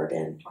forward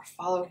and Or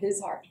follow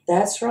his heart.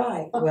 that's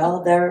right.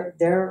 Well,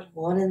 they're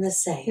one and the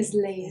same. His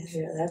lead.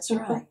 Yeah, that's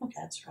right.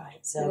 That's right.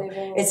 So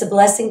it's a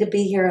blessing to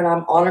be here, and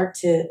I'm honored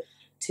to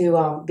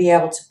be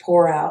able to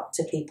pour out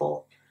to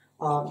people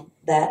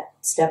that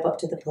step up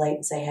to the plate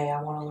and say, "Hey,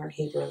 I want to learn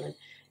Hebrew."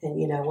 And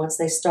you know, once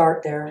they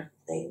start, they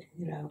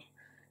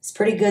it's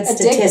pretty good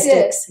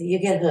statistics. You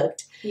get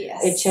hooked.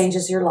 Yes. It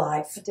changes your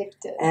life.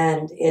 Addicted.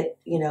 And it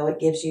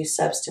gives you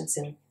substance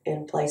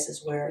in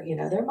places where,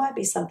 there might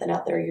be something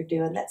out there you're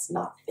doing that's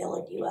not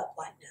filling you up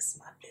like this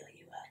might fill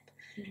you up.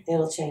 Mm-hmm.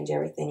 It'll change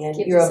everything. And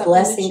you're a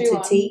blessing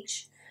to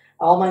teach.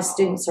 All my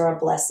students are a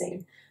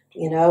blessing.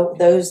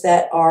 Those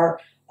that are,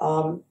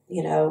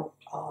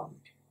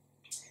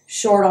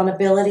 short on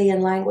ability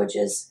in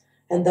languages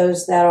and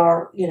those that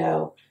are,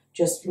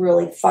 just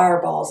really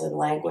fireballs in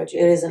language.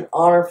 It is an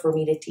honor for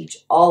me to teach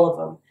all of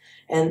them.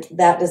 And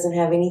that doesn't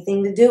have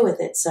anything to do with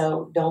it.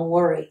 So don't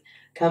worry.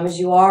 Come as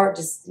you are.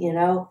 Just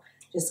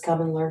come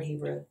and learn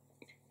Hebrew.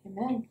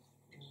 Amen.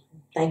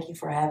 Thank you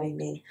for having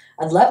me.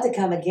 I'd love to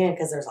come again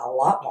because there's a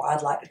lot more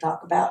I'd like to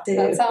talk about too.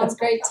 That sounds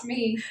great to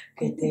me.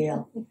 Good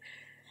deal.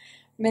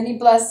 Many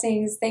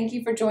blessings. Thank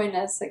you for joining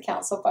us at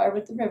Council Fire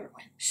with the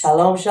RiverWind.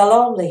 Shalom,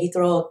 shalom,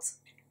 lehitrot.